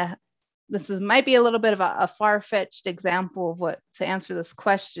is kind of might be a little bit of a far-fetched example of what to answer this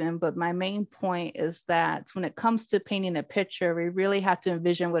question, but my main point is that when it comes to painting a picture, we really have to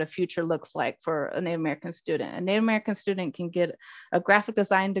envision what a future looks like for a Native American student. A Native American student can get a graphic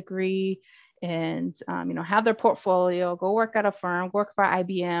design degree and have their portfolio, go work at a firm, work for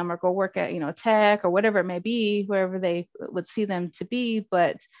IBM, or go work at tech or whatever it may be, wherever they would see them to be.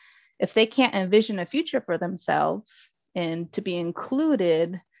 But if they can't envision a future for themselves and to be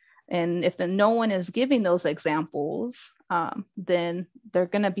included, and if no one is giving those examples, then they're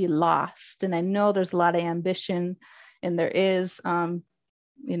going to be lost. And I know there's a lot of ambition, and there is,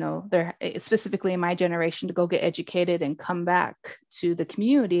 there specifically in my generation, to go get educated and come back to the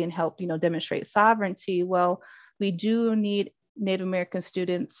community and help, demonstrate sovereignty. Well, we do need Native American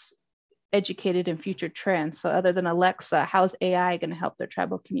students educated in future trends. So other than Alexa, how's AI going to help their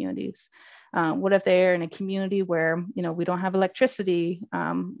tribal communities? What if they're in a community where, we don't have electricity?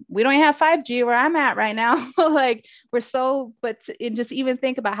 We don't even have 5G where I'm at right now. Just even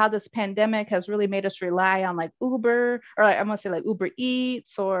think about how this pandemic has really made us rely on like Uber, or I'm gonna say like Uber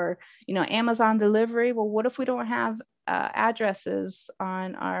Eats or, Amazon delivery. Well, what if we don't have addresses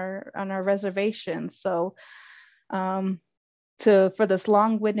on our reservations? So for this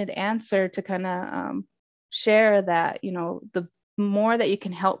long-winded answer to kind of share that, the more that you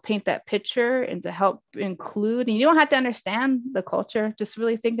can help paint that picture and to help include, and you don't have to understand the culture, just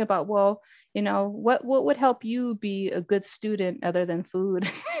really think about, well, what would help you be a good student other than food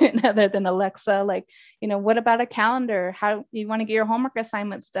and other than Alexa? Like, what about a calendar? How you want to get your homework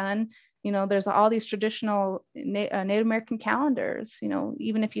assignments done? There's all these traditional Native American calendars.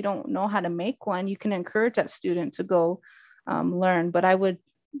 Even if you don't know how to make one, you can encourage that student to go learn. But I would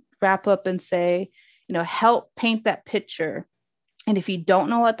wrap up and say, help paint that picture. And if you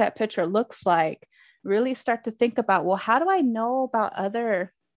don't know what that picture looks like, really start to think about, well, how do I know about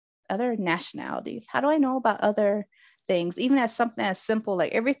other nationalities? How do I know about other things? Even as something as simple,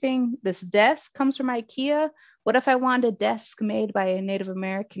 like everything, this desk comes from IKEA. What if I wanted a desk made by a Native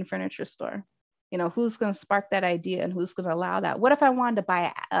American furniture store? Who's going to spark that idea and who's going to allow that? What if I wanted to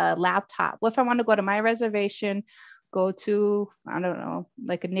buy a laptop? What if I wanted to go to my reservation, go to, I don't know,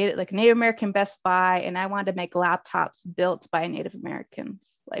 like a Native American Best Buy, and I wanted to make laptops built by Native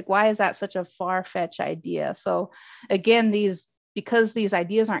Americans? Like, why is that such a far-fetched idea? So again, because these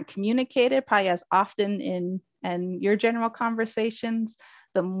ideas aren't communicated probably as often in your general conversations,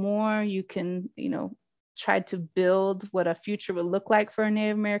 the more you can, try to build what a future would look like for a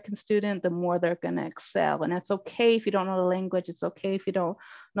Native American student, the more they're going to excel. And it's okay if you don't know the language. It's okay if you don't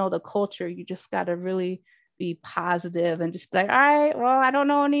know the culture. You just got to really be positive and just be like, all right, well, I don't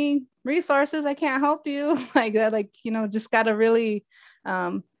know any resources, I can't help you. Like that, just got to really,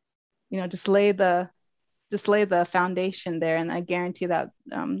 just lay the foundation there. And I guarantee that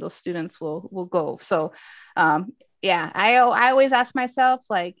those students will go. So I always ask myself,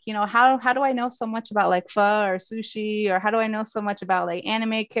 like, how do I know so much about like pho or sushi, or how do I know so much about like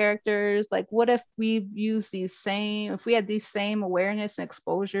anime characters? Like, what if we had these same awareness and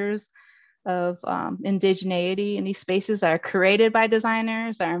exposures of indigeneity in these spaces that are created by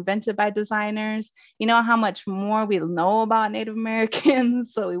designers, that are invented by designers? How much more we know about Native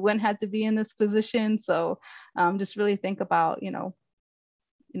Americans, so we wouldn't have to be in this position. So just really think about,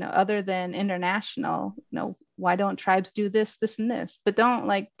 other than international, why don't tribes do this, this, and this? But don't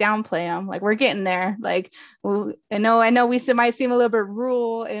like downplay them. Like, we're getting there. Like, I know we might seem a little bit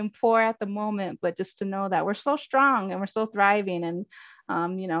rural and poor at the moment, but just to know that we're so strong and we're so thriving. And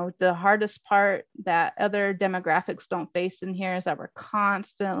the hardest part that other demographics don't face in here is that we're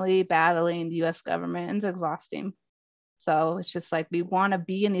constantly battling the US government, and it's exhausting. So it's just like, we want to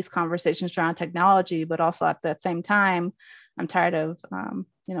be in these conversations around technology, but also at the same time, I'm tired of,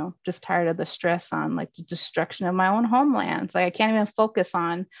 just tired of the stress on like the destruction of my own homelands. Like, I can't even focus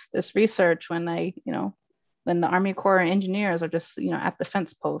on this research when when the Army Corps of Engineers are just, at the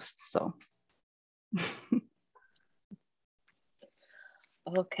fence posts. So.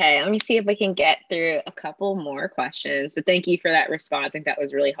 Okay, let me see if we can get through a couple more questions. So thank you for that response. I think that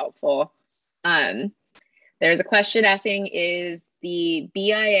was really helpful. There's a question asking, is the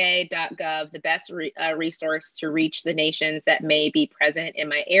BIA.gov the best resource to reach the nations that may be present in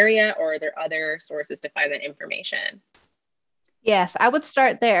my area, or are there other sources to find that information? Yes, I would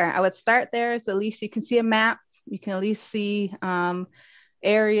start there. So at least you can see a map. You can at least see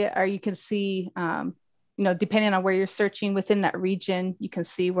area, or you can see depending on where you're searching within that region, you can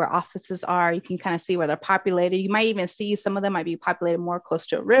see where offices are. You can kind of see where they're populated. You might even see some of them might be populated more close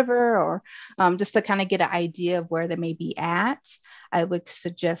to a river, or just to kind of get an idea of where they may be at. I would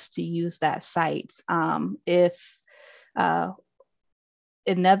suggest to use that site. If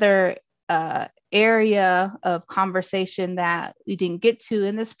another area of conversation that we didn't get to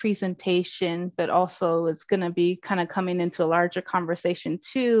in this presentation, but also is going to be kind of coming into a larger conversation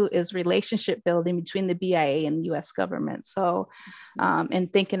too, is relationship building between the BIA and the US government. So,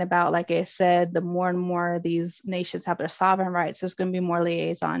 and thinking about, like I said, the more and more these nations have their sovereign rights, there's going to be more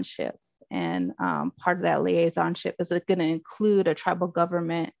liaisonship. And part of that liaisonship is going to include a tribal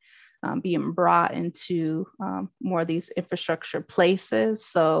government being brought into more of these infrastructure places.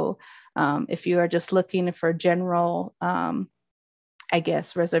 So if you are just looking for general, I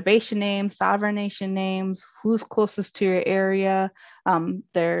guess, reservation names, sovereign nation names, who's closest to your area,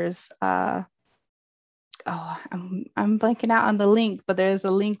 there's, I'm blanking out on the link, but there's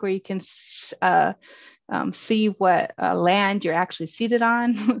a link where you can see what land you're actually seated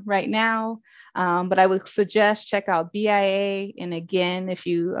on right now. But I would suggest check out BIA. And again, if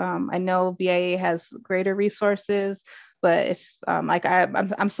you, I know BIA has greater resources, but if like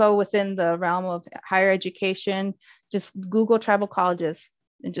I'm so within the realm of higher education, just Google tribal colleges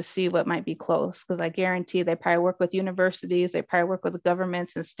and just see what might be close. Because I guarantee they probably work with universities, they probably work with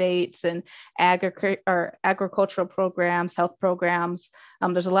governments and states and agricultural programs, health programs.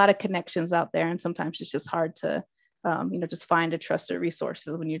 There's a lot of connections out there. And sometimes it's just hard to, just find a trusted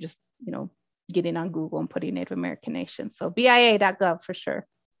resources when you're just, getting on Google and putting Native American nations. So BIA.gov for sure.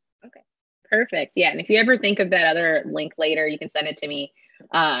 Okay, perfect. Yeah. And if you ever think of that other link later, you can send it to me.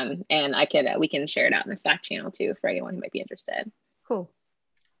 And we can share it out in the Slack channel too, for anyone who might be interested. Cool.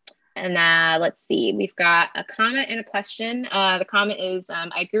 And let's see, we've got a comment and a question. The comment is,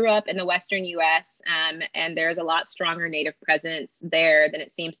 I grew up in the Western US and there's a lot stronger Native presence there than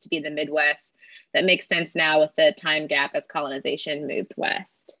it seems to be in the Midwest. That makes sense now with the time gap as colonization moved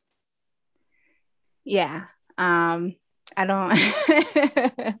west. Yeah. I don't,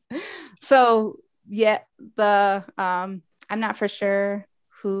 so yeah, I'm not for sure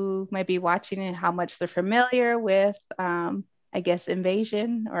who might be watching and how much they're familiar with, I guess,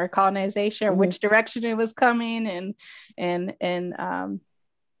 invasion or colonization or which direction it was coming and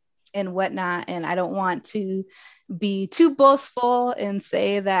whatnot. And I don't want to be too boastful and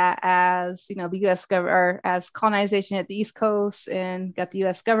say that as, the US government, or as colonization at the East Coast and got the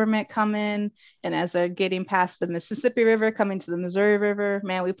US government coming, and as they're getting past the Mississippi River, coming to the Missouri River,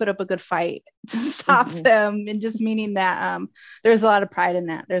 man, we put up a good fight to stop them. And just meaning that there's a lot of pride in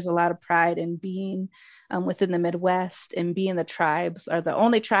that. There's a lot of pride in being within the Midwest, and being the tribes are the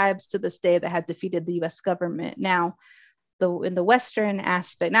only tribes to this day that have defeated the US government. Now, in the Western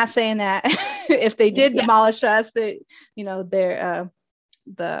aspect, not saying that if they did demolish us, that,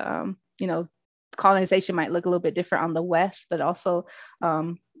 colonization might look a little bit different on the West, but also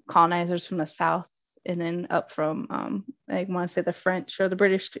colonizers from the South, and then up from, I want to say the French or the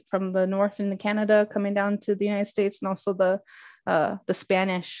British from the North into Canada coming down to the United States, and also the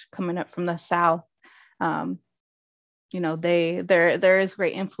Spanish coming up from the South. There is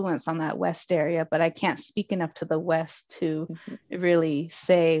great influence on that West area, but I can't speak enough to the West to really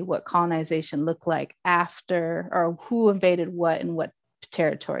say what colonization looked like after, or who invaded what and what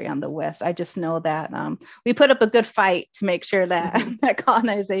territory on the West. I just know that we put up a good fight to make sure that that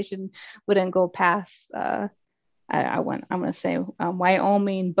colonization wouldn't go past, I'm going to say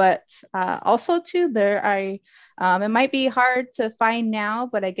Wyoming, but also too, it might be hard to find now,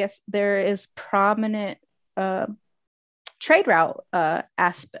 but I guess there is prominent trade route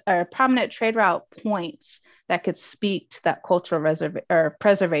prominent trade route points that could speak to that cultural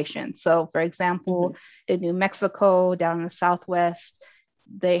preservation. So, for example, in New Mexico, down in the Southwest,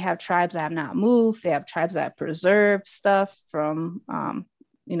 they have tribes that have not moved. They have tribes that have preserved stuff from,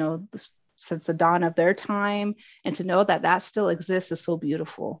 since the dawn of their time. And to know that that still exists is so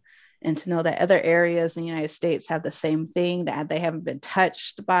beautiful. And to know that other areas in the United States have the same thing, that they haven't been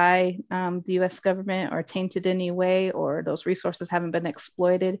touched by the US government or tainted in any way, or those resources haven't been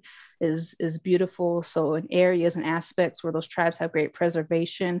exploited, is beautiful. So in areas and aspects where those tribes have great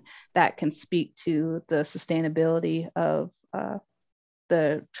preservation, that can speak to the sustainability of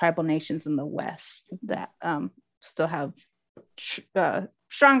the tribal nations in the West that still have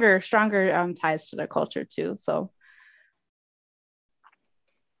stronger ties to their culture too. So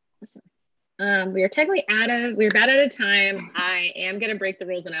we're about out of time. I am going to break the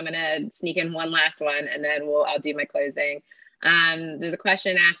rules and I'm going to sneak in one last one, and then I'll do my closing. There's a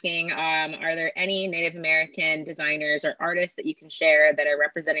question asking, are there any Native American designers or artists that you can share that are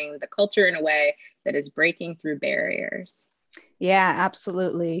representing the culture in a way that is breaking through barriers? Yeah,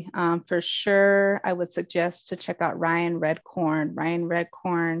 absolutely. For sure, I would suggest to check out Ryan Redcorn. Ryan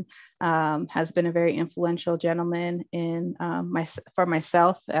Redcorn has been a very influential gentleman in for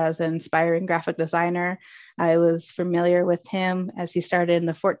myself as an inspiring graphic designer. I was familiar with him as he started in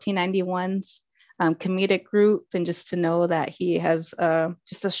the 1491s comedic group, and just to know that he has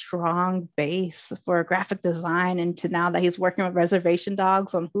just a strong base for graphic design, and to now that he's working with Reservation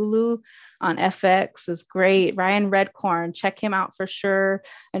Dogs on Hulu, on FX is great. Ryan Redcorn, check him out for sure.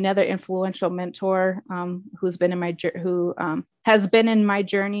 Another influential mentor who's been in my has been in my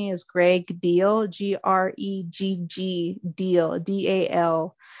journey is Greg Deal, Gregg Deal,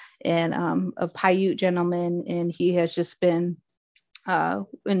 Dal, and a Paiute gentleman, and he has just been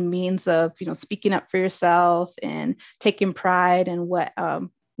in means of speaking up for yourself and taking pride in what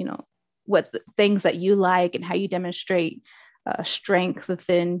what the things that you like and how you demonstrate strength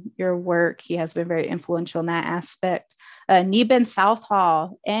within your work. He has been very influential in that aspect. Neebin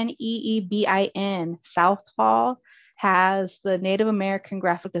Southall, Neebin Southall, has the Native American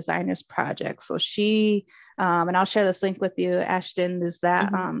Graphic Designers Project. So she, and I'll share this link with you, Ashton, is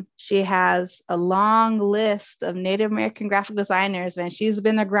that she has a long list of Native American graphic designers, and she's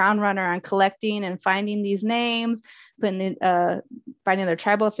been a ground runner on collecting and finding these names, finding their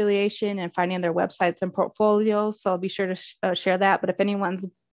tribal affiliation and finding their websites and portfolios. So I'll be sure to share that. But if anyone's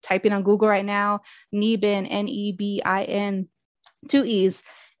typing on Google right now, Neebin, Nebin, 2 E's,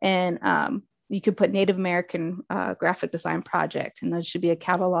 and you could put Native American Graphic Design Project, and there should be a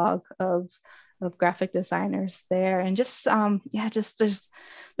catalog of graphic designers there. And just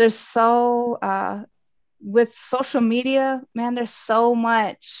there's so with social media, man, there's so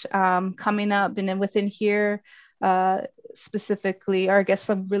much coming up. And then within here specifically, or I guess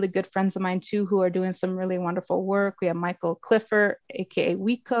some really good friends of mine too who are doing some really wonderful work. We have Michael Clifford, aka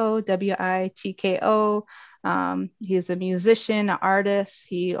Wiko, Witko. He's a musician, an artist.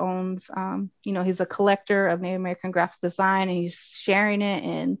 He owns he's a collector of Native American graphic design, and he's sharing it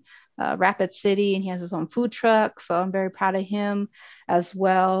in Rapid City, and he has his own food truck. So I'm very proud of him as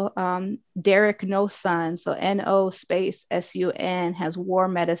well. Derek No Sun, so NO_SUN, has War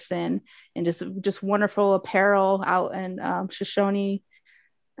Medicine and just wonderful apparel out in Shoshone.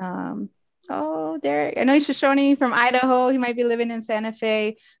 Derek, I know he's Shoshone from Idaho. He might be living in Santa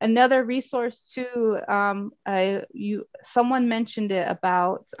Fe. Another resource too. Someone mentioned it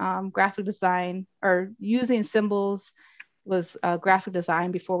about graphic design or using symbols was graphic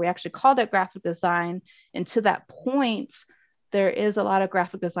design before we actually called it graphic design. And to that point, there is a lot of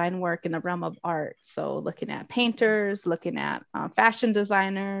graphic design work in the realm of art. So looking at painters, looking at fashion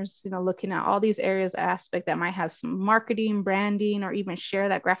designers, looking at all these areas aspect that might have some marketing, branding, or even share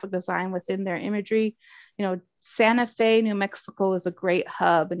that graphic design within their imagery. Santa Fe, New Mexico is a great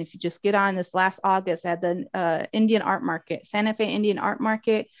hub. And if you just get on this last August at the Indian Art Market, Santa Fe Indian Art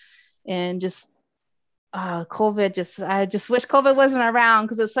Market, and just I just wish COVID wasn't around,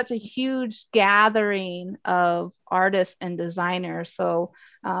 because it's such a huge gathering of artists and designers. So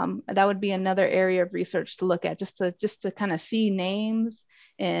that would be another area of research to look at, just to kind of see names.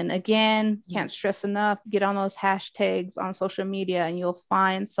 And again, can't stress enough, get on those hashtags on social media and you'll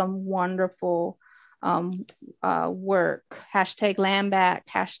find some wonderful work. Hashtag land back,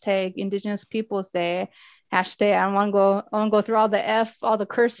 hashtag Indigenous Peoples Day, hashtag, I don't want to go through all the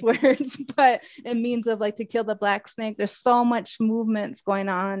curse words, but it means of like to kill the black snake. There's so much movements going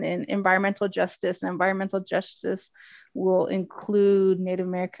on in environmental justice, and environmental justice will include Native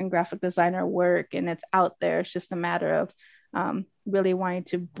American graphic designer work, and it's out there. It's just a matter of really wanting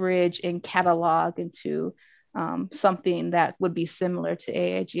to bridge and catalog into something that would be similar to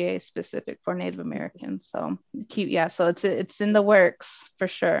AIGA specific for Native Americans. So so it's in the works for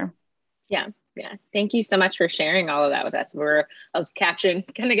sure. Yeah. Thank you so much for sharing all of that with us. I was capturing,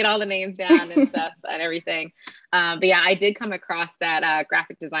 kind of get all the names down and stuff and everything. But yeah, I did come across that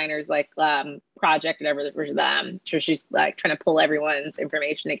graphic designers project, whatever. She's like trying to pull everyone's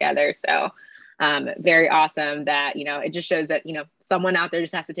information together. So very awesome that, it just shows that, someone out there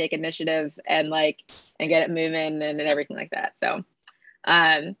just has to take initiative and get it moving and everything like that. So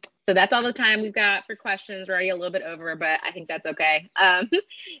so that's all the time we've got for questions. We're already a little bit over, but I think that's okay.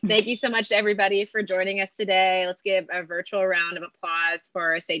 Thank you so much to everybody for joining us today. Let's give a virtual round of applause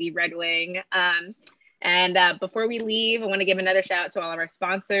for Sadie Redwing. And before we leave, I want to give another shout out to all of our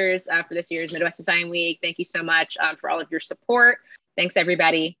sponsors for this year's Midwest Design Week. Thank you so much for all of your support. Thanks,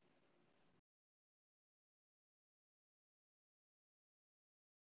 everybody.